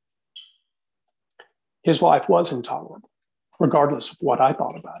mind, his life was intolerable, regardless of what I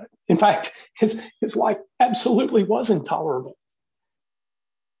thought about it. In fact, his life absolutely was intolerable.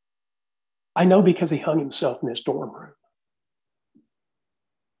 I know because he hung himself in his dorm room.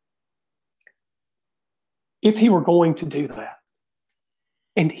 If he were going to do that,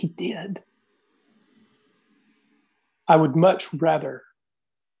 and he did, I would much rather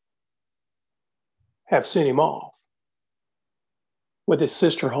have sent him off with his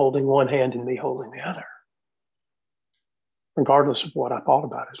sister holding one hand and me holding the other, regardless of what I thought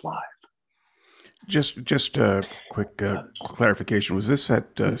about his life. Just a quick clarification. Was this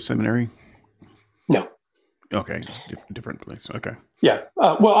at seminary? No. Okay, it's different place. Okay. Yeah.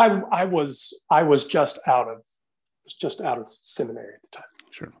 Well, I was just out of seminary at the time.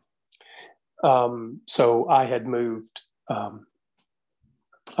 Sure. So I had moved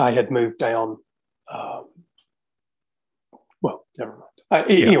down. Well, never mind.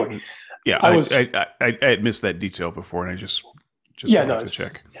 Anyway. Yeah, I had missed that detail before, and I just wanted to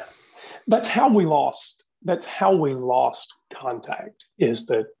check. Yeah. That's how we lost contact. Is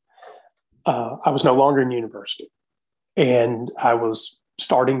that I was no longer in university, and I was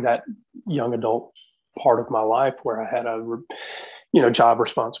starting that young adult part of my life where I had job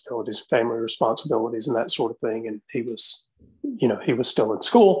responsibilities, family responsibilities, and that sort of thing. And he was still in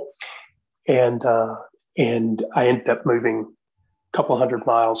school, and I ended up moving a couple 100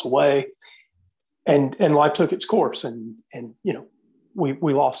 miles away, and life took its course, and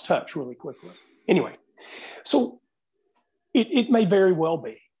we lost touch really quickly. Anyway, so it may very well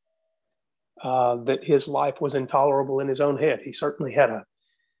be that his life was intolerable in his own head. He certainly had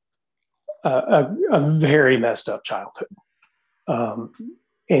a very messed up childhood.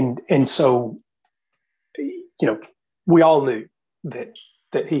 And so, we all knew that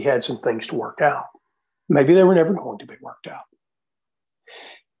he had some things to work out. Maybe they were never going to be worked out.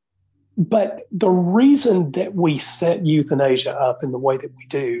 But the reason that we set euthanasia up in the way that we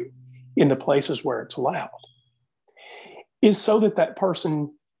do in the places where it's allowed is so that that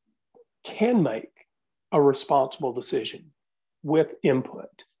person can make a responsible decision with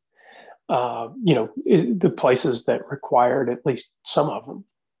input. The places that required, at least some of them,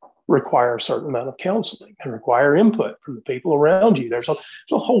 require a certain amount of counseling and require input from the people around you. There's a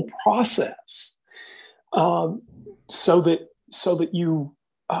whole process so that you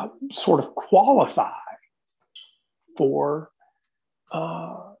sort of qualify for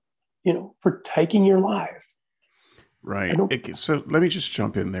for taking your life. Right. So let me just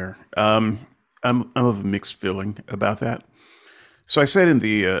jump in there. I'm of a mixed feeling about that. So I said in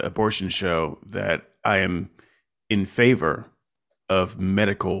the abortion show that I am in favor of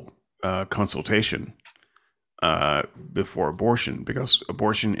medical consultation before abortion, because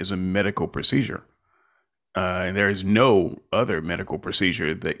abortion is a medical procedure. And there is no other medical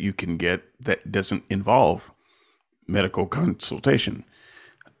procedure that you can get that doesn't involve medical consultation.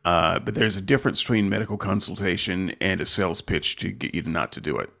 But there's a difference between medical consultation and a sales pitch to get you not to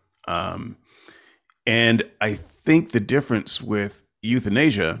do it. And I think the difference with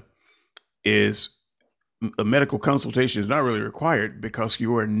euthanasia is a medical consultation is not really required because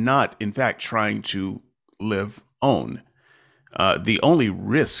you are not, in fact, trying to live on. The only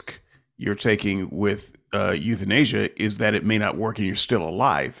risk you're taking with euthanasia is that it may not work and you're still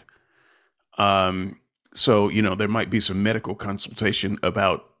alive. So, there might be some medical consultation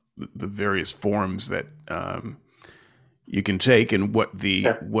about the various forms that you can take and what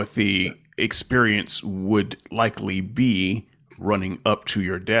the experience would likely be running up to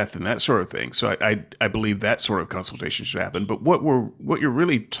your death and that sort of thing. So I believe that sort of consultation should happen. But what you're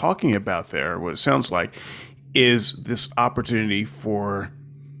really talking about there, what it sounds like, is this opportunity for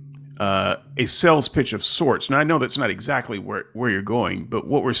a sales pitch of sorts. Now, I know that's not exactly where you're going, but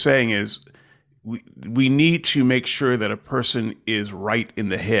what we're saying is we need to make sure that a person is right in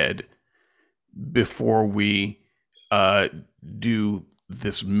the head before we do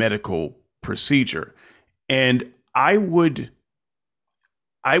this medical procedure. And I would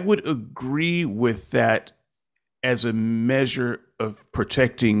agree with that as a measure of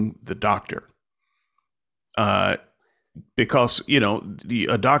protecting the doctor. Because,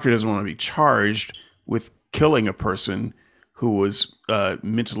 a doctor doesn't want to be charged with killing a person who was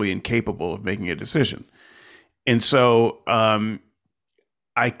mentally incapable of making a decision. And so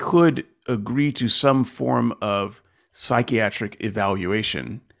I could agree to some form of psychiatric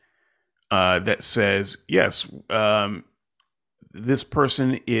evaluation that says, yes, this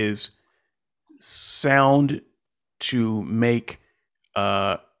person is sound to make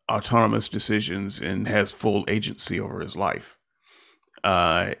autonomous decisions and has full agency over his life.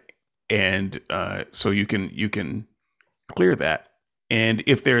 And so you can clear that. And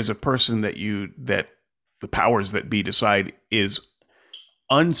if there's a person that the powers that be decide is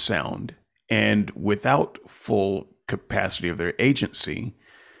unsound and without full capacity of their agency,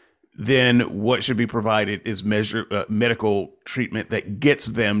 then what should be provided is medical treatment that gets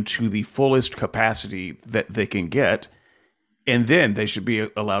them to the fullest capacity that they can get, and then they should be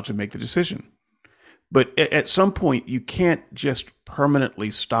allowed to make the decision. But at some point, you can't just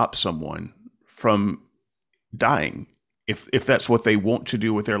permanently stop someone from dying if that's what they want to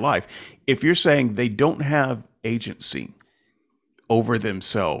do with their life. If you're saying they don't have agency over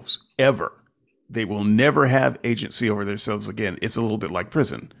themselves ever, they will never have agency over themselves again. It's a little bit like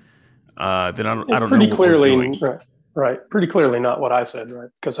prison. Then I don't know what we're doing. Right. Pretty clearly not what I said, right?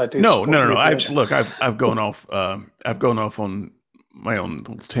 Because I do. No. I've gone off. I've gone off on my own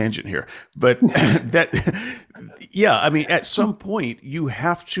little tangent here, but yeah. I mean, at some point, you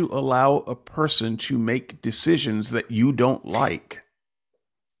have to allow a person to make decisions that you don't like.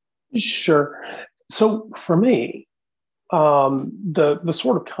 Sure. So for me, the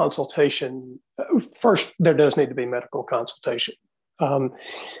sort of consultation, first, there does need to be medical consultation.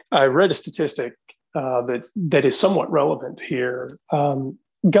 I read a statistic that is somewhat relevant here.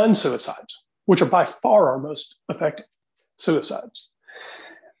 Gun suicides, which are by far our most effective suicides,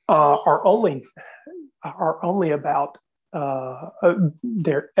 are only about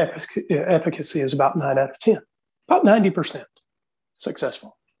their efficacy is about 9 out of 10, about 90%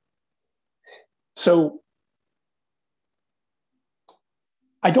 successful. So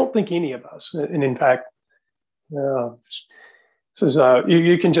I don't think any of us, and in fact, this is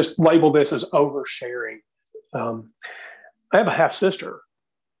you can just label this as oversharing. I have a half sister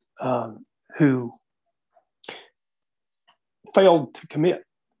who failed to commit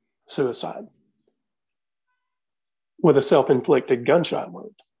suicide with a self-inflicted gunshot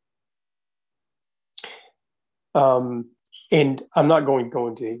wound. And I'm not going to go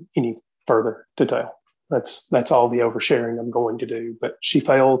into any further detail. That's all the oversharing I'm going to do. But she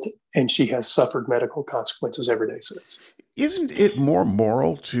failed, and she has suffered medical consequences every day since. Isn't it more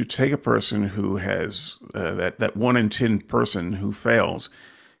moral to take a person who has that 1 in 10 person who fails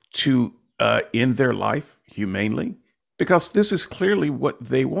to end their life humanely? Because this is clearly what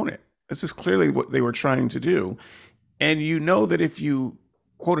they wanted. This is clearly what they were trying to do. And you know that if you,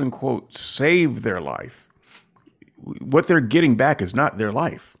 quote unquote, save their life, what they're getting back is not their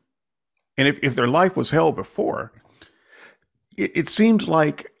life. And if their life was hell before, it seems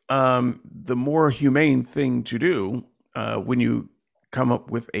like the more humane thing to do when you come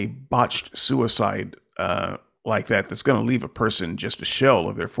up with a botched suicide like that, that's going to leave a person just a shell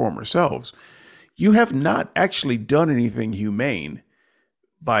of their former selves. You have not actually done anything humane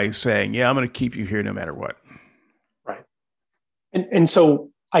by saying, yeah, I'm going to keep you here no matter what. Right. And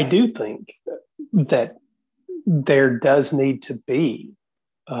so I do think that there does need to be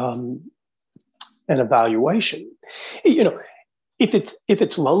an evaluation. You know, if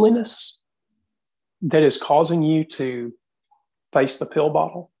it's loneliness that is causing you to face the pill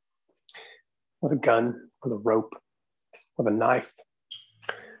bottle or the gun or the rope or the knife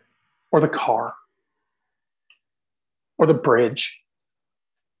or the car or the bridge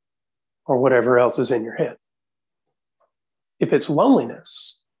or whatever else is in your head. If it's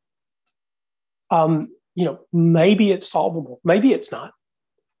loneliness, maybe it's solvable. Maybe it's not.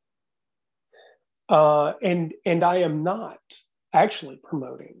 And I am not actually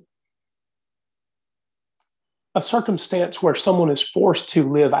promoting a circumstance where someone is forced to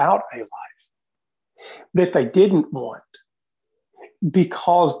live out a life that they didn't want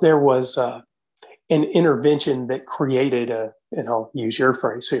because there was an intervention that created and I'll use your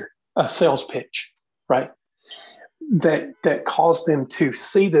phrase here, a sales pitch, right? That caused them to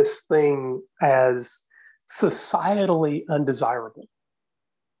see this thing as societally undesirable.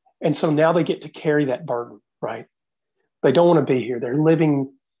 And so now they get to carry that burden, right? They don't want to be here. They're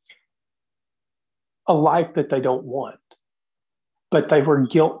living a life that they don't want, but they were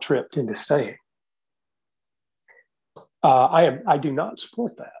guilt tripped into staying. I do not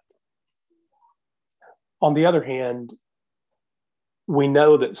support that. On the other hand, we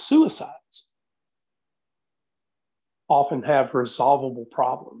know that suicides often have resolvable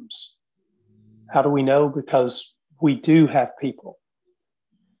problems. How do we know? Because we do have people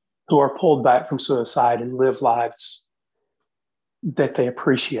who are pulled back from suicide and live lives that they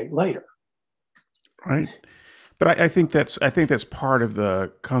appreciate later. Right. But I think that's part of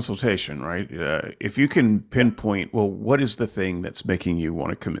the consultation, right? If you can pinpoint, well, what is the thing that's making you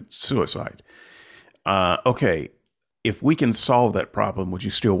want to commit suicide? Okay, if we can solve that problem, would you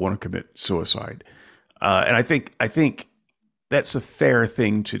still want to commit suicide? And I think that's a fair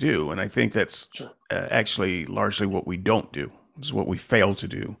thing to do, and I think that's actually largely what we don't do. This is what we fail to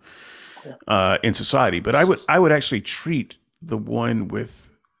do in society. But I would actually treat the one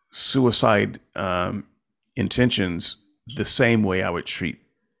with suicide intentions the same way I would treat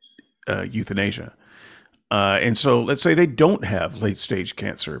euthanasia. And so let's say they don't have late stage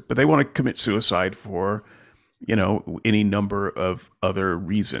cancer, but they want to commit suicide for, any number of other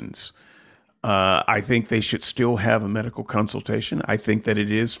reasons. I think they should still have a medical consultation. I think that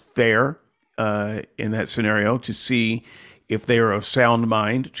it is fair in that scenario to see if they are of sound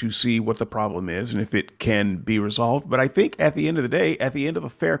mind, to see what the problem is and if it can be resolved. But I think at the end of the day, at the end of a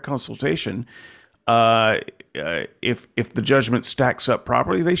fair consultation, if the judgment stacks up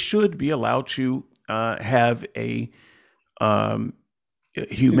properly, they should be allowed to have a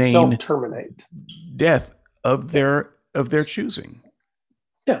humane self-terminate death of their choosing.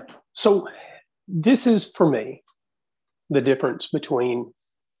 Yeah. So this is, for me, the difference between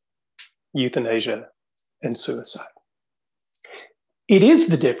euthanasia and suicide. It is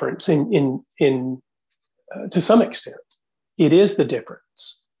the difference in to some extent. It is the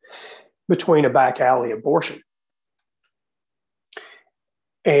difference between a back alley abortion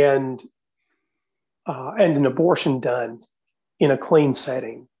and an abortion done in a clean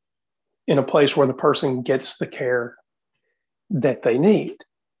setting, in a place where the person gets the care that they need.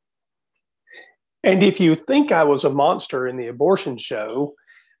 And if you think I was a monster in the abortion show,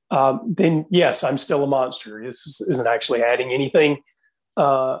 then yes, I'm still a monster. This isn't actually adding anything.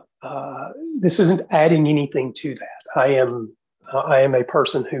 This isn't adding anything to that. I am a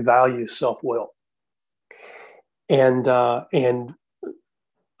person who values self-will, and I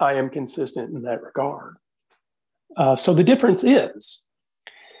am consistent in that regard. So the difference is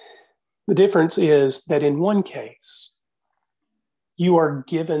that in one case, you are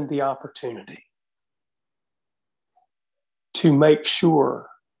given the opportunity to make sure,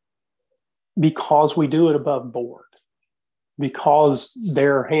 because we do it above board, because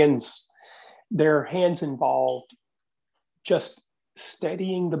their hands their hands involved just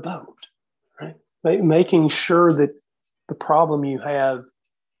steadying the boat, right? Making sure that the problem you have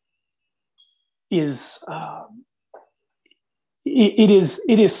is it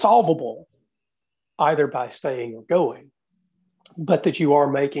is solvable either by staying or going, but that you are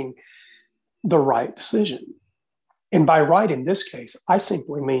making the right decision. And by right in this case, I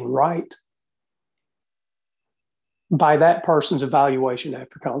simply mean right by that person's evaluation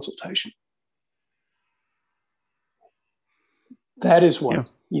after consultation. That is what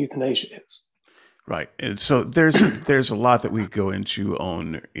euthanasia is. Right. And so there's a lot that we go into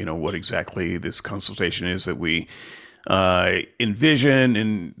on, what exactly this consultation is that we envision,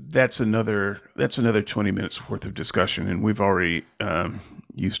 and that's another 20 minutes worth of discussion, and we've already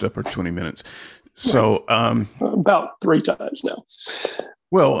used up our 20 minutes. So about 3 times now.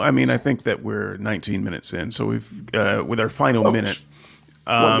 Well, I mean, I think that we're 19 minutes in, so we've with our final minute.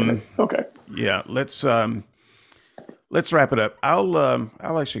 1 minute. Okay. Yeah, let's wrap it up.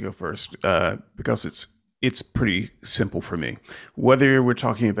 I'll actually go first because it's pretty simple for me. Whether we're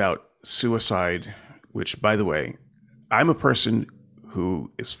talking about suicide, which, by the way, I'm a person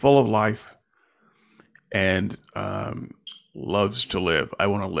who is full of life and loves to live. I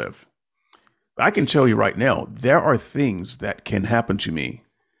want to live. I can tell you right now, there are things that can happen to me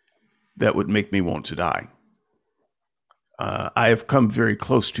that would make me want to die. I have come very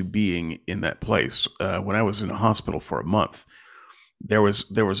close to being in that place. When I was in a hospital for a month, there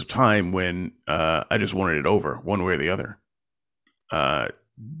was a time when I just wanted it over, one way or the other.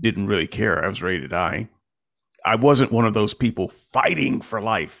 Didn't really care. I was ready to die. I wasn't one of those people fighting for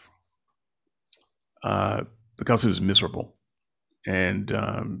life because it was miserable. And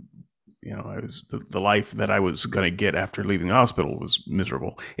I was the life that I was going to get after leaving the hospital was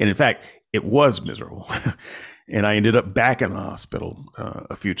miserable. And in fact, it was miserable. And I ended up back in the hospital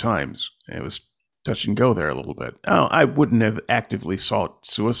a few times. It was touch and go there a little bit. I wouldn't have actively sought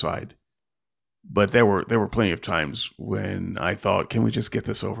suicide, but there were plenty of times when I thought, can we just get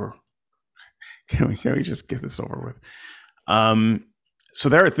this over? Can we just get this over with? So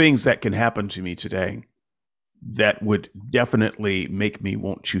there are things that can happen to me today that would definitely make me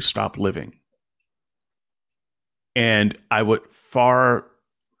want to stop living. And I would far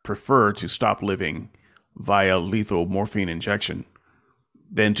prefer to stop living via lethal morphine injection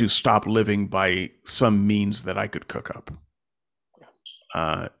than to stop living by some means that I could cook up.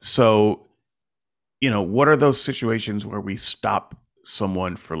 So, what are those situations where we stop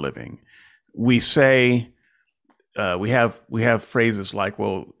someone for living? We say, we have phrases like,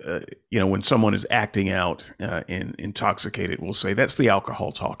 well, when someone is acting out and intoxicated, we'll say that's the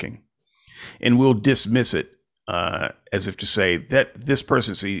alcohol talking, and we'll dismiss it as if to say that this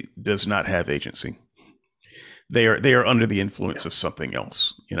person does not have agency. They are under the influence of something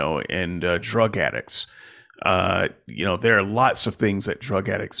else, and drug addicts. There are lots of things that drug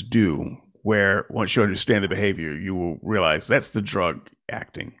addicts do where once you understand the behavior, you will realize that's the drug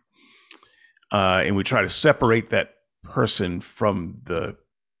acting. And we try to separate that person from the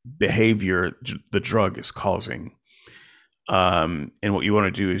behavior the drug is causing. And what you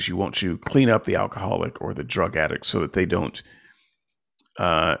want to do is you want to clean up the alcoholic or the drug addict so that they don't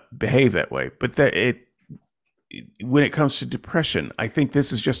behave that way. But when it comes to depression, I think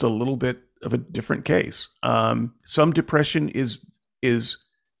this is just a little bit of a different case. Some depression is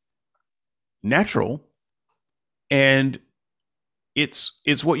natural, and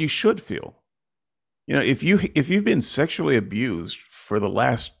it's what you should feel. If you've been sexually abused for the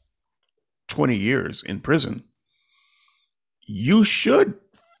last 20 years in prison, you should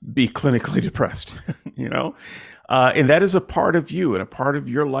be clinically depressed, and that is a part of you and a part of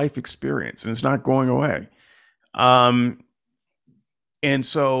your life experience, and it's not going away. And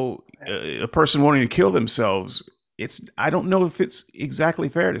so a person wanting to kill themselves, I don't know if it's exactly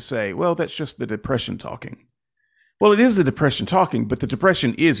fair to say, well, that's just the depression talking. Well, it is the depression talking, but the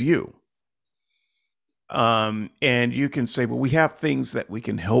depression is you. And you can say, well, we have things that we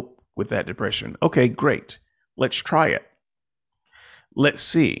can help with that depression. Okay, great. Let's try it. Let's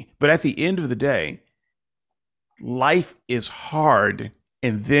see. But at the end of the day, life is hard,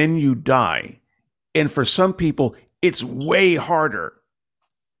 and then you die. And for some people, it's way harder,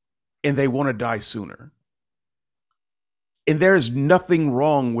 and they want to die sooner. And there is nothing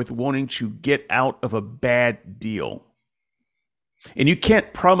wrong with wanting to get out of a bad deal. And you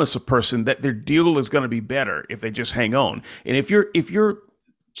can't promise a person that their deal is going to be better if they just hang on. And if you're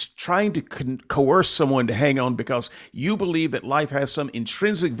trying to coerce someone to hang on because you believe that life has some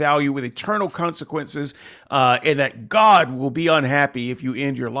intrinsic value with eternal consequences, and that God will be unhappy if you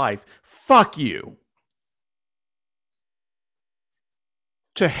end your life, fuck you.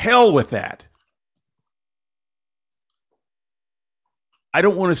 To hell with that. I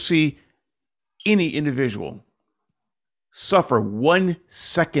don't want to see any individual suffer 1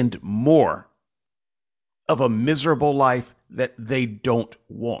 second more of a miserable life that they don't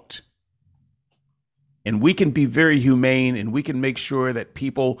want. And we can be very humane and we can make sure that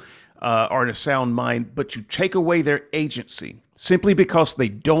people are in a sound mind, but you take away their agency simply because they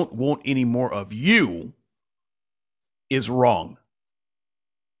don't want any more of you is wrong.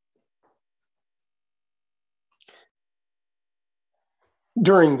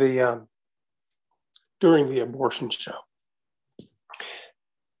 During the abortion show,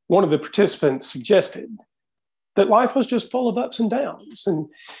 one of the participants suggested that life was just full of ups and downs, and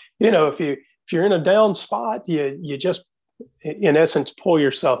if you're in a down spot, you just in essence pull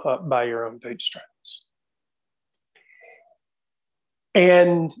yourself up by your own bootstraps.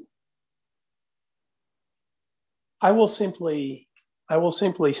 And I will simply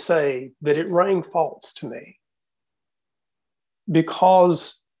say that it rang false to me,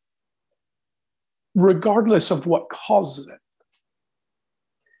 because regardless of what causes it,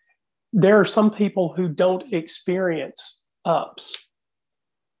 there are some people who don't experience ups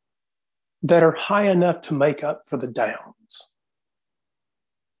that are high enough to make up for the downs.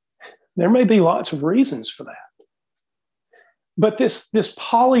 There may be lots of reasons for that. But this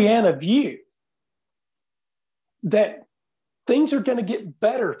Pollyanna view that things are going to get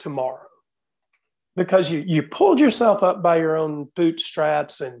better tomorrow because you pulled yourself up by your own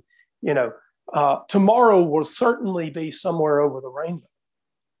bootstraps, and tomorrow will certainly be somewhere over the rainbow,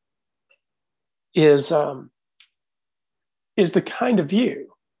 is the kind of view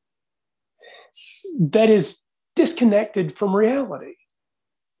that is disconnected from reality.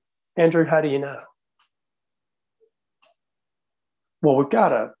 Andrew, how do you know? Well, we've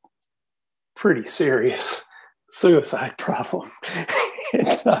got a pretty serious suicide problem.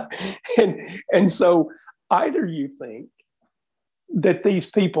 and so either you think that these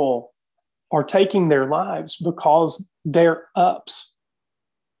people are taking their lives because their ups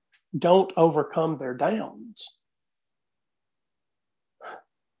don't overcome their downs,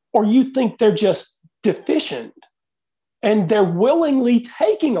 or you think they're just deficient and they're willingly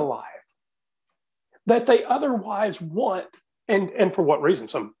taking a life that they otherwise want. And for what reason?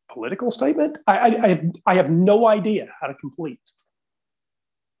 Some political statement? I have no idea how to complete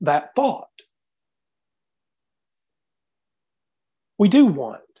that thought. We do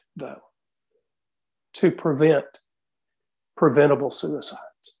want, though, to prevent preventable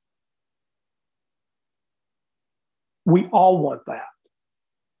suicides. We all want that.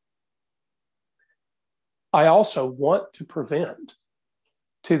 I also want to prevent,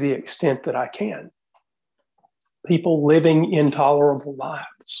 to the extent that I can, people living intolerable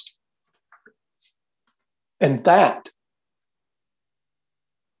lives. And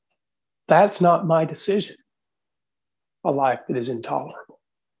that's not my decision, a life that is intolerable.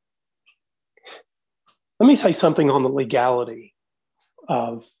 Let me say something on the legality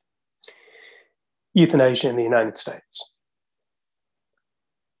of euthanasia in the United States.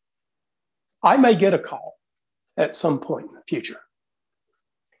 I may get a call at some point in the future.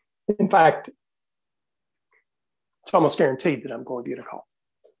 In fact, it's almost guaranteed that I'm going to get a call.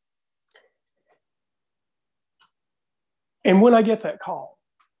 And when I get that call,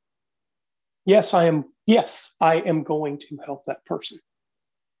 yes, I am going to help that person.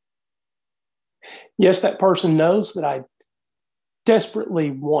 Yes, that person knows that I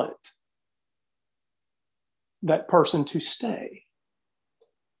desperately want that person to stay.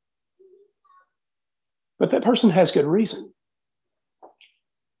 But that person has good reason.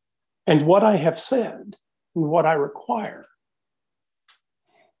 And what I have said and what I require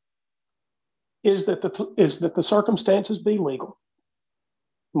is that the circumstances be legal.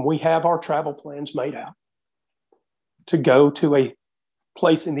 And we have our travel plans made out to go to a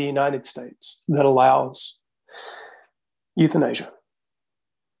place in the United States that allows euthanasia.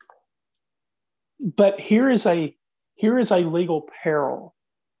 But here is a legal peril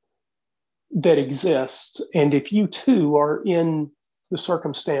that exists. And if you too are in the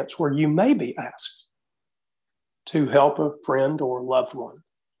circumstance where you may be asked to help a friend or loved one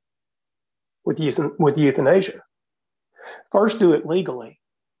with euthanasia, first do it legally.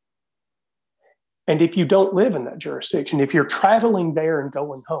 And if you don't live in that jurisdiction, if you're traveling there and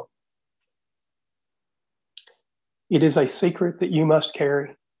going home, it is a secret that you must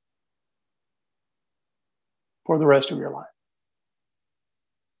carry for the rest of your life.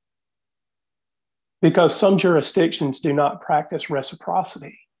 Because some jurisdictions do not practice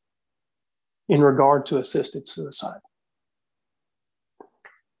reciprocity in regard to assisted suicide.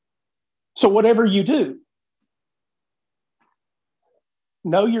 So whatever you do,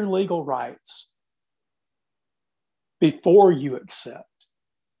 know your legal rights before you accept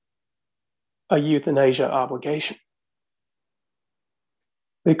a euthanasia obligation,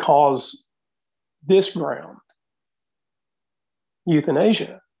 because this ground,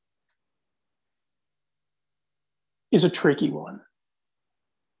 euthanasia, is a tricky one.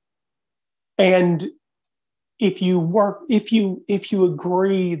 And if you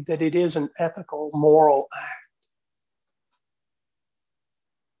agree that it is an ethical, moral act,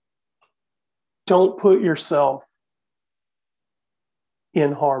 don't put yourself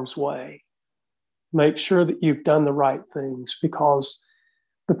in harm's way. Make sure that you've done the right things, because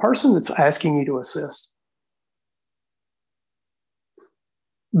the person that's asking you to assist,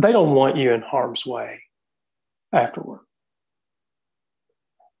 they don't want you in harm's way afterward.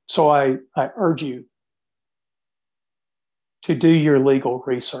 So I urge you to do your legal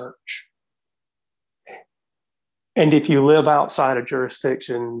research. And if you live outside a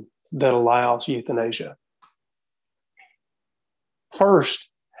jurisdiction that allows euthanasia, first,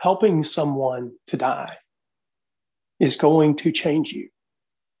 helping someone to die is going to change you.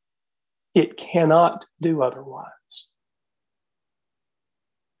 It cannot do otherwise.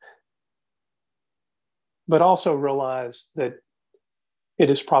 But also realize that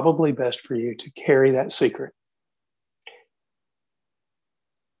it is probably best for you to carry that secret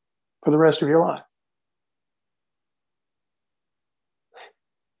for the rest of your life.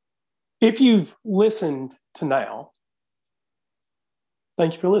 If you've listened to now,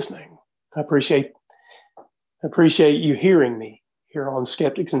 thank you for listening. I appreciate you hearing me here on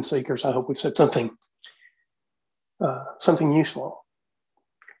Skeptics and Seekers. I hope we've said something useful.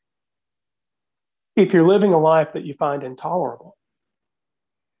 If you're living a life that you find intolerable,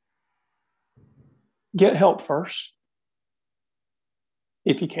 get help first,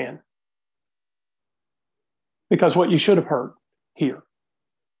 if you can. Because what you should have heard here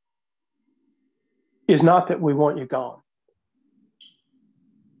is not that we want you gone.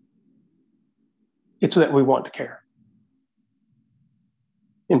 It's that we want to care.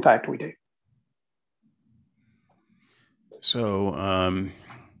 In fact, we do. So,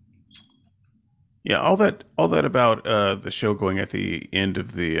 yeah, all that about the show going at the end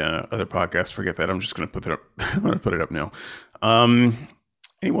of the other podcast. Forget that. I'm just going to put it up. I'm going to put it up now.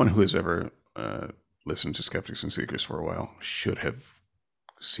 Anyone who has ever listened to Skeptics and Seekers for a while should have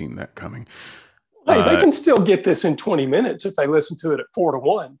seen that coming. Hey, they can still get this in 20 minutes if they listen to it at 4 to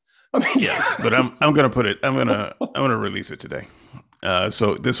 1. I mean, yeah, but I'm going to put it. I'm going to release it today.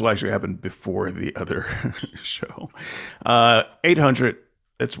 So this will actually happen before the other show. 800.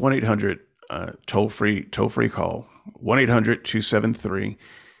 That's 1-800 toll free call.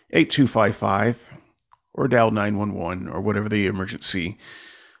 1-800-273-8255, or dial 911 or whatever the emergency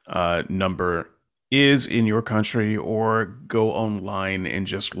number is in your country, or go online and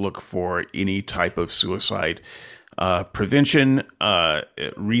just look for any type of suicide prevention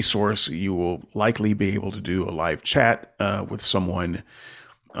resource. You will likely be able to do a live chat with someone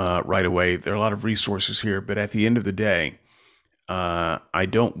right away. There are a lot of resources here, but at the end of the day, I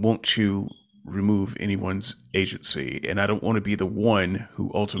don't want to remove anyone's agency, and I don't want to be the one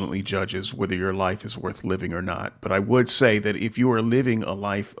who ultimately judges whether your life is worth living or not. But I would say that if you are living a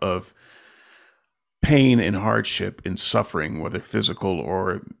life of pain and hardship and suffering, whether physical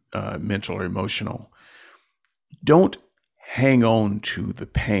or mental or emotional, don't hang on to the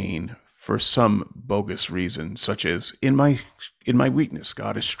pain for some bogus reason, such as in my weakness,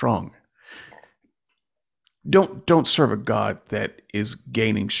 God is strong. Don't serve a God that is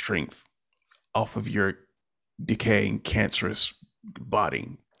gaining strength off of your decaying, cancerous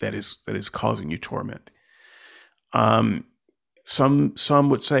body that is causing you torment. Some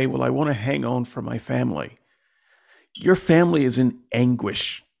would say, well, I want to hang on for my family. Your family is in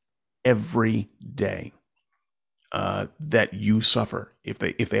anguish every day that you suffer if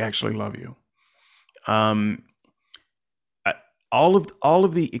they actually love you. All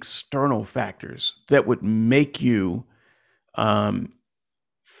of the external factors that would make you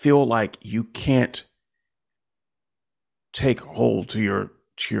feel like you can't take hold to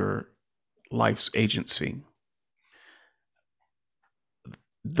your life's agency,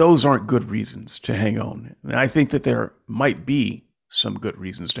 those aren't good reasons to hang on. And I think that there might be some good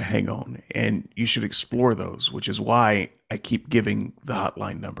reasons to hang on, and you should explore those, which is why I keep giving the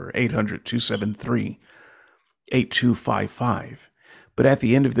hotline number, 800-273-8255. But at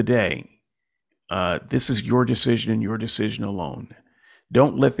the end of the day, this is your decision and your decision alone.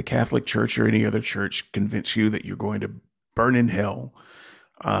 Don't let the Catholic Church or any other church convince you that you're going to burn in hell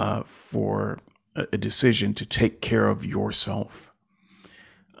for a decision to take care of yourself.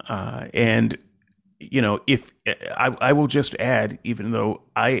 And, you know, if I will just add, even though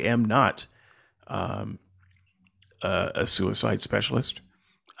I am not a suicide specialist,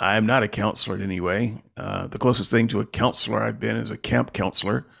 I'm not a counselor in any way. The closest thing to a counselor I've been is a camp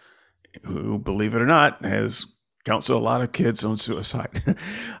counselor who, believe it or not, has counseled a lot of kids on suicide.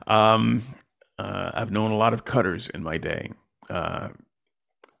 um, I've known a lot of cutters in my day, uh,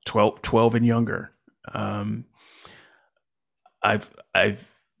 12 and younger. Um, I've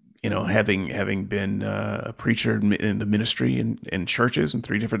having been a preacher in the ministry in churches in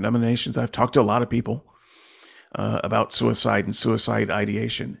 3 different denominations, I've talked to a lot of people about suicide and suicide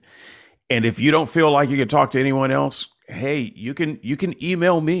ideation. And if you don't feel like you can talk to anyone else, hey, you can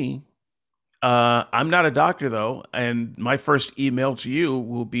email me. I'm not a doctor though, and my first email to you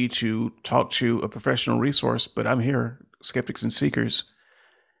will be to talk to a professional resource. But I'm here, skeptics and seekers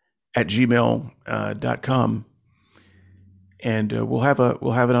at gmail.com, and we'll have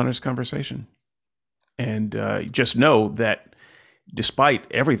an honest conversation. And just know that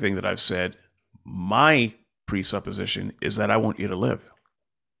despite everything that I've said, my presupposition is that I want you to live.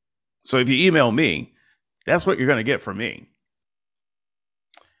 So if you email me, that's what you're going to get from me.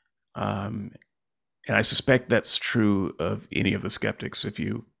 Um, and I suspect that's true of any of the skeptics. If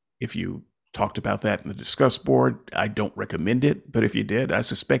you talked about that in the Discuss board, I don't recommend it. But if you did, I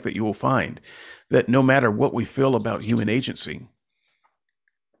suspect that you will find that no matter what we feel about human agency,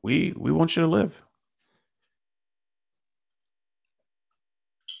 we want you to live.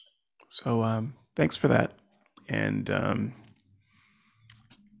 So thanks for that. And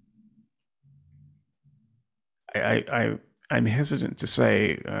I'm hesitant to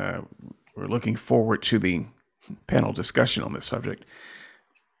say we're looking forward to the panel discussion on this subject,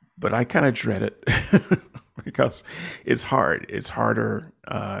 but I kind of dread it because it's hard. It's harder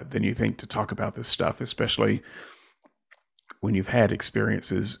than you think to talk about this stuff, especially when you've had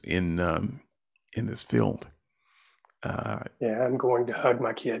experiences in this field. Yeah, I'm going to hug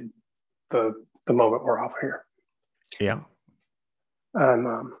my kid the moment we're off here. Yeah.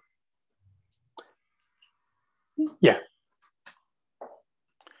 Yeah.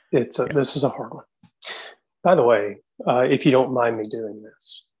 This is a hard one. By the way, if you don't mind me doing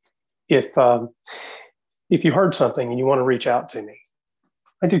this, if you heard something and you want to reach out to me,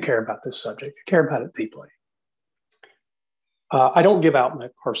 I do care about this subject. I care about it deeply. I don't give out my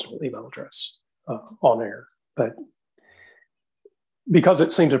personal email address on air, but because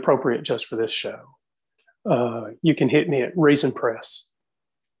it seems appropriate just for this show, you can hit me at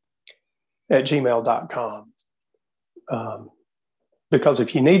reasonpress@gmail.com. Because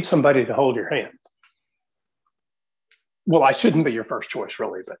if you need somebody to hold your hand, well, I shouldn't be your first choice,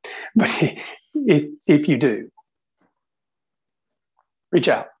 really, but if you do, reach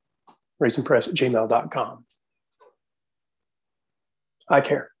out, reasonpress@gmail.com. I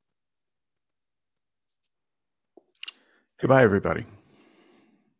care. Goodbye, everybody.